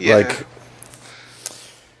 Yeah. Like...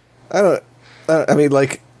 I mean,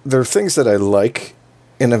 like, there are things that I like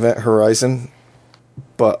in Event Horizon,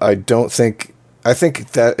 but I think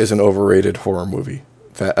that is an overrated horror movie.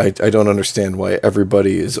 That I don't understand why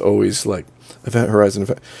everybody is always like, Event Horizon.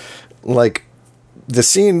 Like, the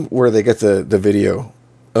scene where they get the video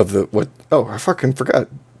of I fucking forgot.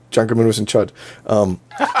 John Goodman was in Chud.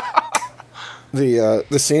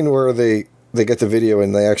 The scene where they get the video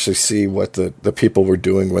and they actually see what the people were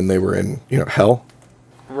doing when they were in, hell.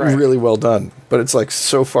 Right. Really well done. But it's like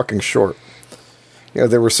so fucking short.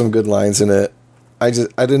 There were some good lines in it. I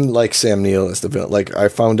didn't like Sam Neill as the villain. Like, I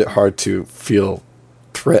found it hard to feel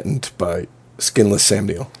threatened by skinless Sam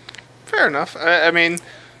Neill. Fair enough. I mean,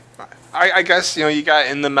 I guess, you got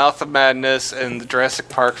In the Mouth of Madness and the Jurassic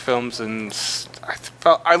Park films, and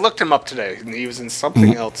I looked him up today, and he was in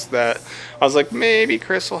something else that I was like, maybe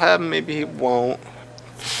Chris will have him, maybe he won't.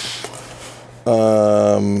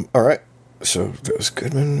 All right. So that was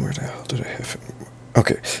Goodman. Where the hell did I have him?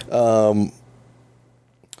 Okay.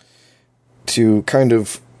 To kind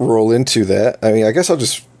of roll into that, I mean, I guess I'll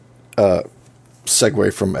just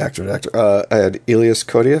segue from actor to actor. I had Elias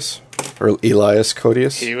Koteas.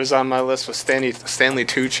 He was on my list with Stanley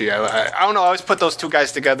Tucci. I don't know. I always put those two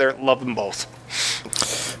guys together. Love them both.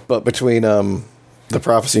 But between the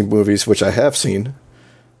Prophecy movies, which I have seen,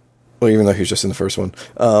 well, even though he was just in the first one,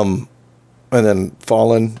 and then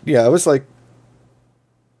Fallen, I was like,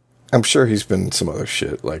 I'm sure he's been some other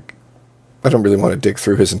shit. Like, I don't really want to dig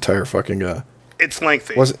through his entire fucking. It's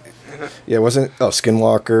lengthy. Wasn't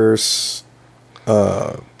Skinwalkers,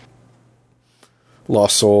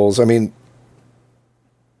 Lost Souls. I mean,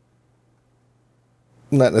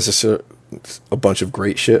 not necessarily a bunch of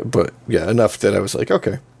great shit, but enough that I was like,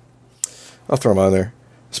 okay, I'll throw him on there.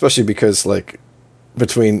 Especially because, like,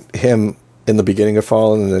 between him in the beginning of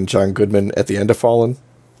Fallen and then John Goodman at the end of Fallen,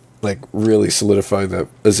 like, really solidified that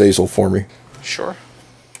Azazel for me. Sure.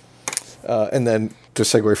 And then to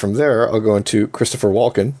segue from there, I'll go into Christopher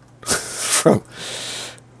Walken from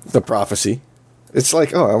The Prophecy. It's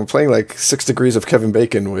like, I'm playing like 6 Degrees of Kevin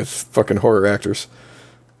Bacon with fucking horror actors.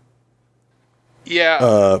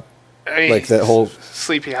 Yeah. I mean, like that whole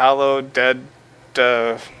Sleepy Hollow, Dead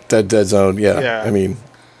Zone. Yeah. I mean,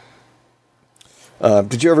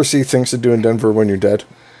 did you ever see Things to Do in Denver When You're Dead?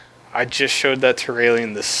 I just showed that to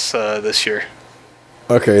Raylene this year.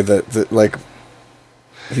 Okay, that like,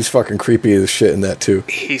 he's fucking creepy as shit in that too.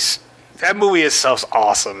 That movie itself's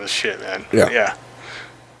awesome as shit, man. Yeah.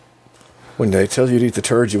 When they tell you to eat the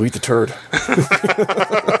turd, you eat the turd.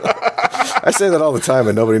 I say that all the time,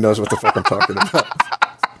 and nobody knows what the fuck I'm talking about.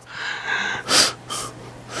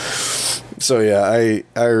 So I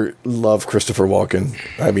love Christopher Walken.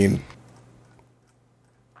 I mean,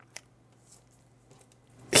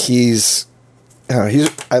 I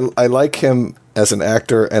like him as an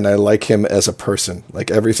actor, and I like him as a person. Like,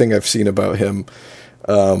 everything I've seen about him,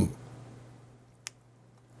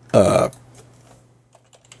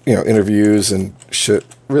 interviews and shit,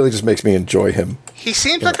 really just makes me enjoy him. He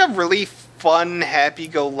seems like a really fun,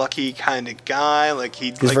 happy-go-lucky kind of guy. Like,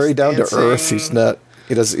 he's very down to earth. He's not.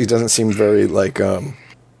 He doesn't seem very like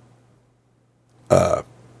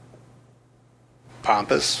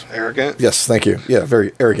pompous, arrogant. Yes, thank you. Yeah,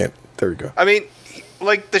 very arrogant. There we go. I mean,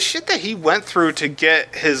 like, the shit that he went through to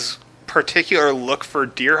get his particular look for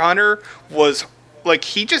Deer Hunter was, like,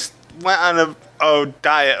 he just went on a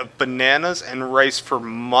diet of bananas and rice for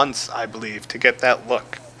months, I believe, to get that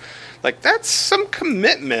look. Like, that's some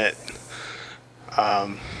commitment.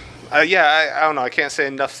 I don't know. I can't say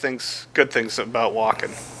enough good things about Walken.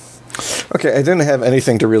 Okay, I didn't have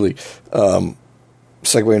anything to really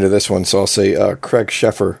segue into this one, so I'll say Craig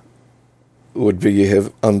Sheffer would be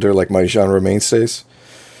under like my genre mainstays.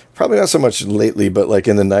 Probably not so much lately, but like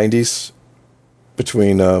in the 90s,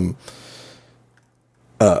 between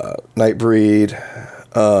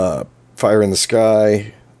Nightbreed, Fire in the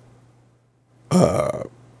Sky,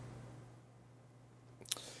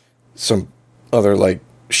 some other like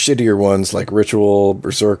shittier ones like Ritual,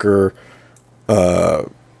 Berserker, Hellraiser,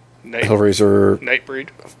 Nightbreed.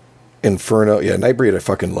 Inferno. Yeah, Nightbreed I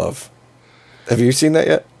fucking love. Have you seen that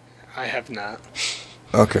yet? I have not.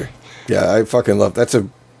 Okay. Yeah, I fucking love that's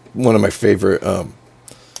one of my favorite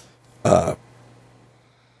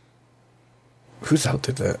who's out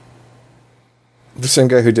did that? The same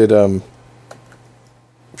guy who did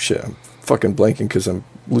shit, I'm fucking blanking because I'm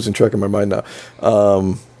losing track of my mind now.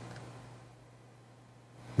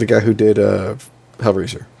 The guy who did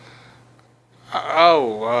Hellraiser.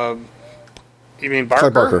 You mean Barker?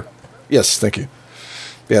 Clive Barker. Yes, thank you.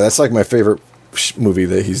 Yeah, that's like my favorite movie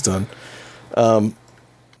that he's done. So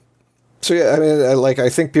yeah, I mean, I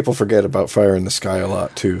think people forget about Fire in the Sky a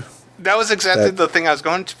lot too. That was exactly the thing I was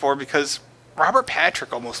going for because Robert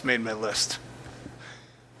Patrick almost made my list.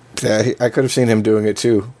 Yeah, I could have seen him doing it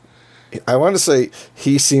too. I want to say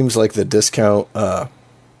he seems like the discount. I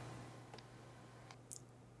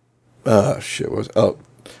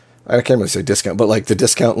can't really say discount, but like the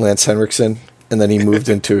discount Lance Henriksen, and then he moved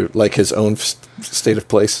into like his own state of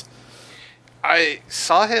place. I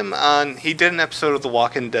saw him he did an episode of The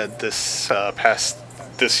Walking Dead this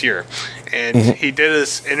year, and he did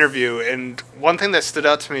this interview, and one thing that stood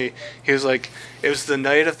out to me, he was like, it was the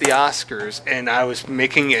night of the Oscars, and I was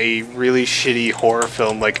making a really shitty horror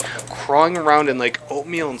film, like crawling around in like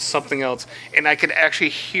oatmeal and something else, and I could actually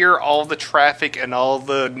hear all the traffic and all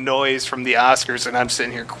the noise from the Oscars, and I'm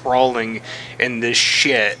sitting here crawling in this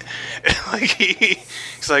shit. Like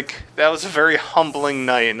he's like, that was a very humbling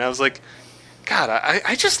night, and I was like, God,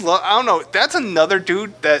 I just love, I don't know, that's another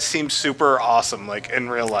dude that seems super awesome, like, in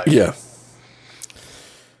real life. Yeah.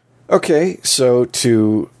 Okay, so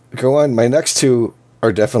to go on, my next two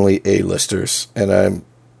are definitely A-listers, and I'm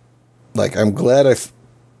glad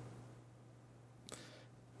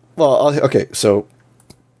okay, so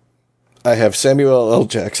I have Samuel L.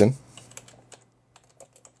 Jackson.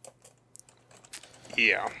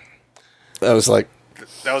 Yeah. That was a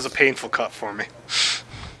painful cut for me.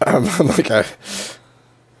 I'm like,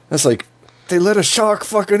 that's like, they let a shark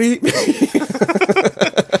fucking eat me.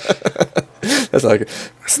 That's like,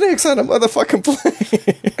 snakes on a motherfucking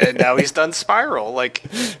plane. And now he's done Spiral, like.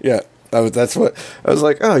 Yeah, that's what, I was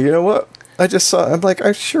like, oh, you know what? I just saw, I'm like,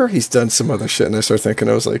 I'm sure he's done some other shit, and I started thinking,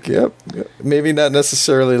 I was like, yep, maybe not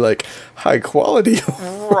necessarily like high quality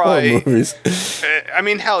right. movies. I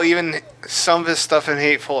mean, hell, even some of his stuff in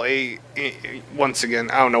Hateful Eight, once again,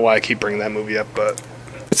 I don't know why I keep bringing that movie up, but.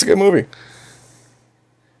 It's a good movie.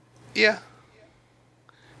 Yeah.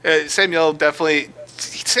 Samuel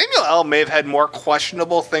L. may have had more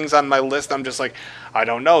questionable things on my list. I'm just like, I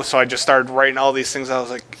don't know. So I just started writing all these things. I was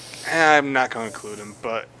like, I'm not going to include him,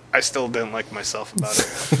 but I still didn't like myself about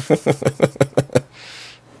it.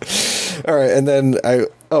 All right, and then I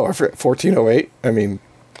forgot 1408. I mean,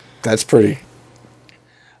 that's pretty.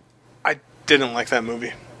 I didn't like that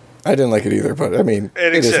movie. I didn't like it either, but I mean,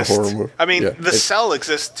 it is a horror movie. I mean, The Cell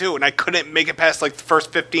exists too, and I couldn't make it past like the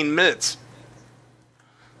first 15 minutes.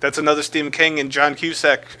 That's another Stephen King and John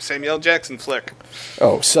Cusack, Samuel L. Jackson flick.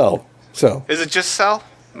 Oh, Cell. Is it just Cell?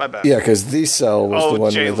 My bad. Yeah, because The Cell was the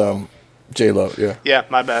one with J-Lo, yeah. Yeah,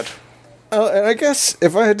 my bad. And I guess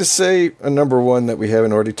if I had to say a number one that we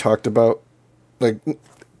haven't already talked about, like,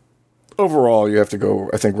 overall, you have to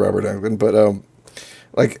go, I think, Robert Englund, but,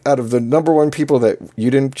 like, out of the number one people that you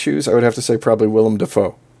didn't choose, I would have to say probably Willem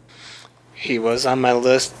Dafoe. He was on my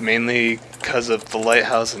list mainly because of The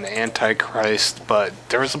Lighthouse and Antichrist, but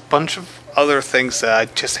there was a bunch of other things that I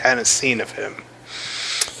just hadn't seen of him.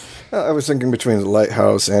 I was thinking between The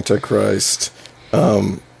Lighthouse, Antichrist,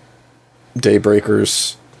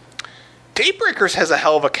 Daybreakers. Daybreakers has a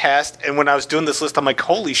hell of a cast, and when I was doing this list, I'm like,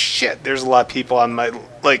 holy shit, there's a lot of people on my,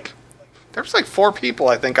 like, there's like 4 people,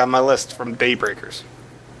 I think, on my list from Daybreakers.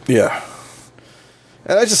 Yeah.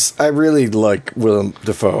 And I really like Willem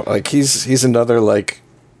Dafoe. Like, he's another, like,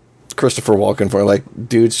 Christopher Walken for, like,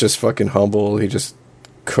 dude's just fucking humble. He just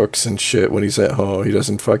cooks and shit when he's at home. He's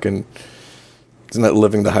not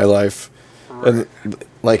living the high life. Right. And,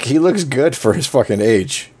 like, he looks good for his fucking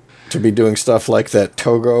age to be doing stuff like that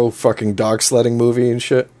Togo fucking dog sledding movie and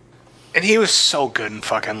shit. And he was so good in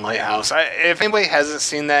fucking Lighthouse. If anybody hasn't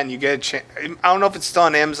seen that and you get a chance, I don't know if it's still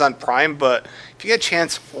on Amazon Prime, but if you get a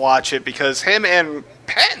chance, watch it, because him and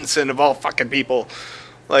Pattinson, of all fucking people,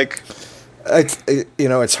 like...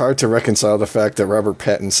 It's hard to reconcile the fact that Robert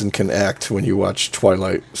Pattinson can act when you watch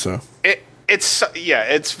Twilight, so...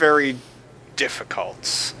 It's very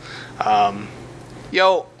difficult. An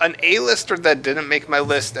A-lister that didn't make my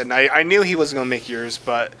list, and I knew he wasn't going to make yours,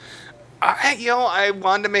 but... I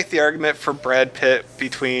wanted to make the argument for Brad Pitt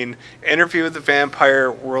between Interview with the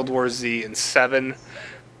Vampire, World War Z, and Seven,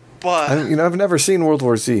 but... I've never seen World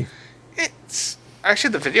War Z. It's...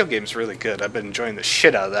 Actually, the video game's really good. I've been enjoying the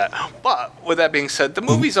shit out of that. But, with that being said, the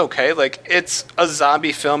movie's okay. Like, it's a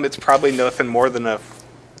zombie film. It's probably nothing more than a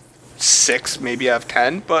 6, maybe out of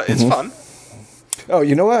 10, but it's fun. Oh,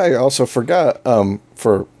 you know what I also forgot,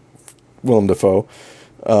 for Willem Dafoe,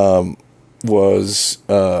 was...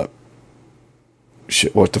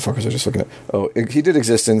 Shit, what the fuck was I just looking at? Oh, he did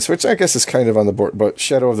Existence, which I guess is kind of on the board, but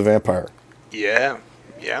Shadow of the Vampire. Yeah.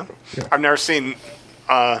 I've never seen,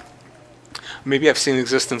 maybe I've seen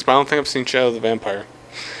Existence, but I don't think I've seen Shadow of the Vampire.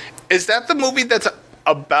 Is that the movie that's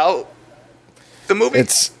about the movie?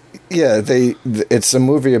 It's a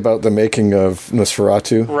movie about the making of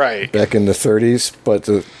Nosferatu. Right. Back in the 30s, but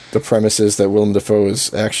the premise is that Willem Dafoe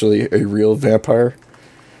is actually a real vampire.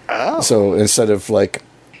 Oh. So instead of, like,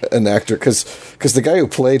 an actor, because the guy who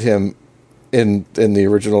played him in the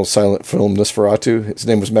original silent film Nosferatu, his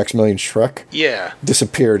name was Maximilian Schreck. Yeah.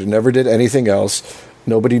 Disappeared and never did anything else.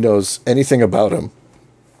 Nobody knows anything about him.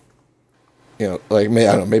 I don't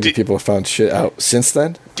know. Maybe people have found shit out since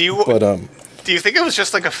then. Do you think it was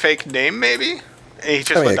just like a fake name? Maybe. And he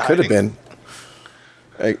just it could have been.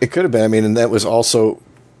 It could have been. I mean, and that was also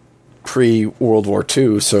pre-World War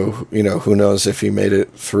II. So who knows if he made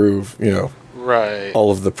it through. Right.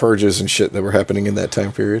 All of the purges and shit that were happening in that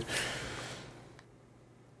time period.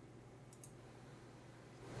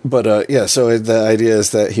 But, so the idea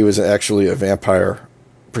is that he was actually a vampire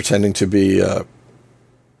pretending to be an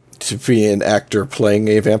actor playing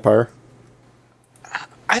a vampire.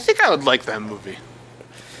 I think I would like that movie.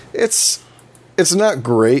 It's not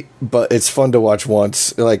great, but it's fun to watch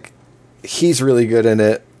once. Like, he's really good in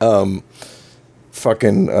it. John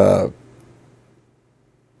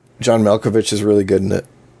Malkovich is really good in it.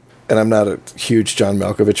 And I'm not a huge John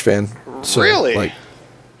Malkovich fan. So, really?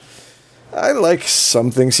 I like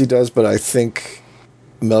some things he does, but I think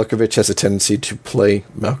Malkovich has a tendency to play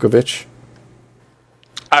Malkovich.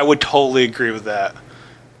 I would totally agree with that.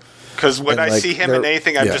 Because when I see him in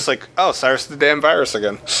anything, I'm just like, oh, Cyrus the damn virus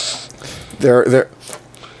again.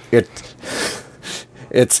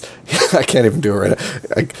 It's I can't even do it right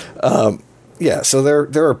now. So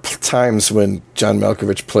there are times when John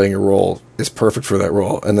Malkovich playing a role is perfect for that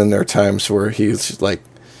role, and then there are times where he's like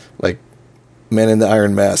Man in the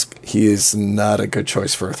Iron Mask. He is not a good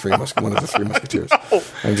choice for one of the Three Musketeers. No.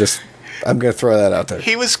 I'm gonna throw that out there.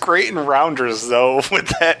 He was great in Rounders, though, with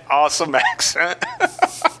that awesome accent.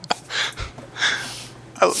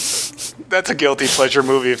 That's a guilty pleasure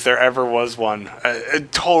movie if there ever was one.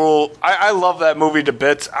 I love that movie to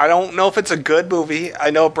bits. I don't know if it's a good movie.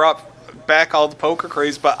 I know it brought back all the poker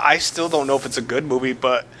craze, but I still don't know if it's a good movie.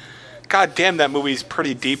 But god damn, that movie's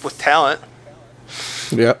pretty deep with talent.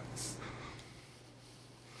 Yeah.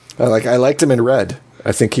 I liked him in Red.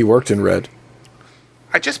 I think he worked in Red.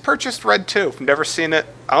 I just purchased Red 2. Never seen it.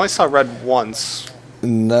 I only saw Red once.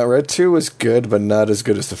 No, Red 2 was good, but not as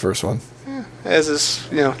good as the first one. As is,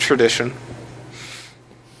 tradition.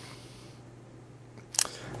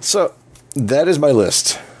 So, that is my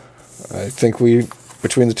list. I think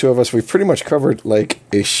between the two of us, we've pretty much covered, like,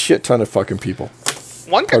 a shit ton of fucking people.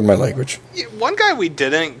 Pardon my language. One guy we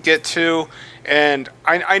didn't get to, and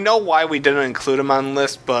I know why we didn't include him on the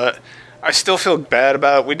list, but I still feel bad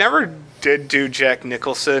about it. We never did do Jack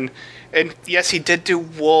Nicholson, and yes, he did do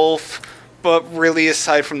Wolf, but really,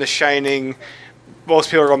 aside from The Shining,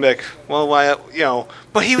 most people are going to be like, well, why,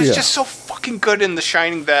 but he was just so fucking good in The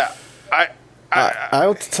Shining that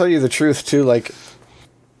I'll tell you the truth, too, like,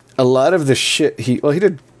 a lot of the shit he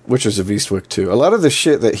did Witches of Eastwick, too. A lot of the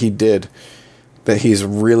shit that he did that he's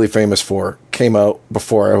really famous for came out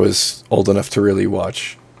before I was old enough to really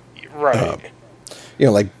watch. Right.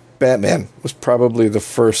 Like Batman was probably the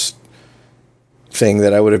first thing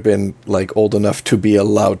that I would have been like old enough to be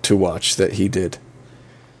allowed to watch that he did.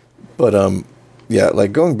 But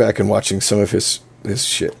like going back and watching some of his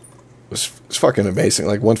shit was fucking amazing.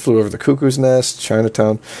 Like One Flew Over the Cuckoo's Nest,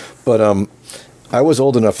 Chinatown. But I was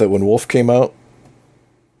old enough that when Wolf came out,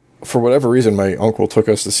 for whatever reason, my uncle took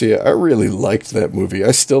us to see it. I really liked that movie.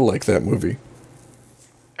 I still like that movie.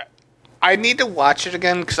 I need to watch it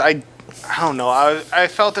again because I I don't know. I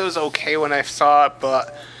felt it was okay when I saw it,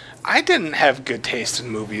 but I didn't have good taste in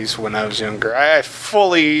movies when I was younger. I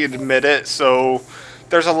fully admit it. So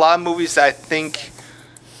there's a lot of movies that I think.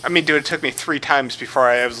 I mean, dude, it took me 3 times before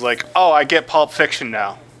I was like, oh, I get Pulp Fiction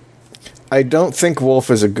now. I don't think Wolf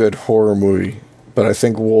is a good horror movie, but I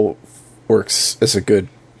think Wolf works as a good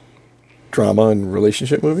drama and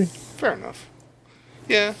relationship movie. Fair enough.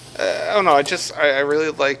 Yeah, I don't know. I really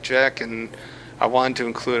like Jack, and I wanted to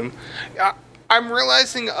include him. I'm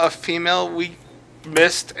realizing a female we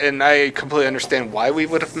missed, and I completely understand why we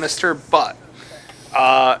would have missed her, but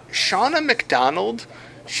Shauna McDonald,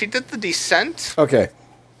 she did The Descent. Okay.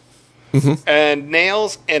 And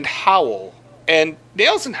Nails and Howl. And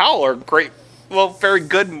Nails and Howl are great, well, very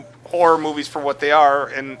good horror movies for what they are,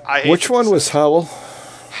 and I hate Which one was Howl?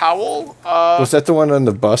 Howl? Was that the one on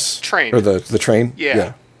the bus? Train. Or the train?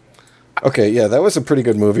 Yeah. Okay, yeah, that was a pretty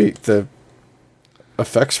good movie. The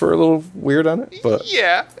effects were a little weird on it, but...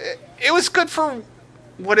 Yeah, it was good for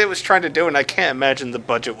what it was trying to do, and I can't imagine the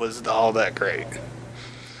budget was all that great.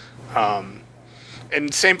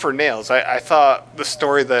 And same for Nails. I thought the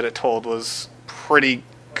story that it told was pretty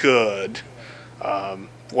good.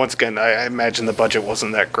 Once again, I imagine the budget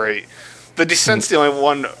wasn't that great. The Descent's the only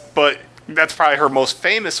one, but that's probably her most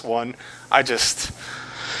famous one. The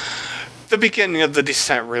beginning of The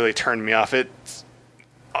Descent really turned me off.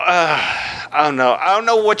 I don't know. I don't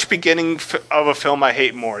know which beginning of a film I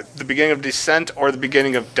hate more. The beginning of Descent or the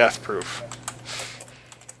beginning of Death Proof.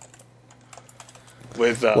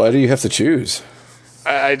 Why do you have to choose?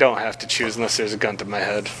 I don't have to choose unless there's a gun to my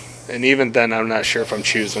head. And even then, I'm not sure if I'm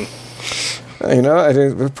choosing. You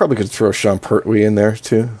know, we probably could throw Sean Pertwee in there,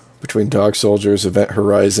 too. Between Dog Soldiers, Event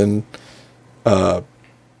Horizon,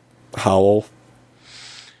 Howl.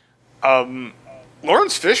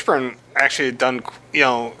 Lawrence Fishburne actually had done,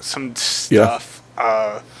 some stuff.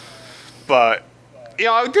 Yeah. But,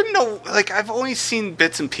 I didn't know, I've only seen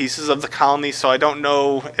bits and pieces of The Colony, so I don't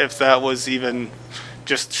know if that was even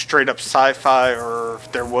just straight up sci-fi or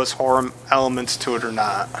if there was horror elements to it or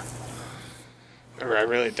not. Or I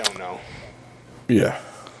really don't know. Yeah.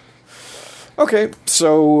 Okay,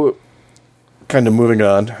 so kind of moving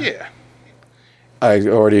on. Yeah. I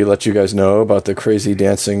already let you guys know about the crazy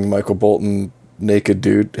dancing Michael Bolton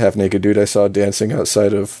half naked dude I saw dancing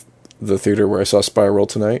outside of the theater where I saw Spiral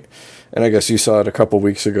tonight. And I guess you saw it a couple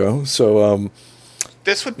weeks ago. So,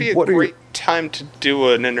 this would be a great time to do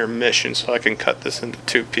an intermission so I can cut this into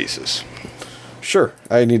 2 pieces. Sure.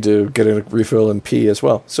 I need to get a refill and pee as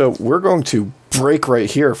well. So we're going to break right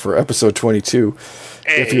here for episode 22.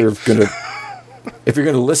 Hey. If you're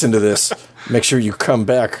gonna listen to this, make sure you come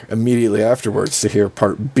back immediately afterwards to hear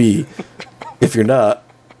part B. If you're not,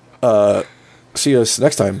 see us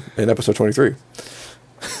next time in episode 23.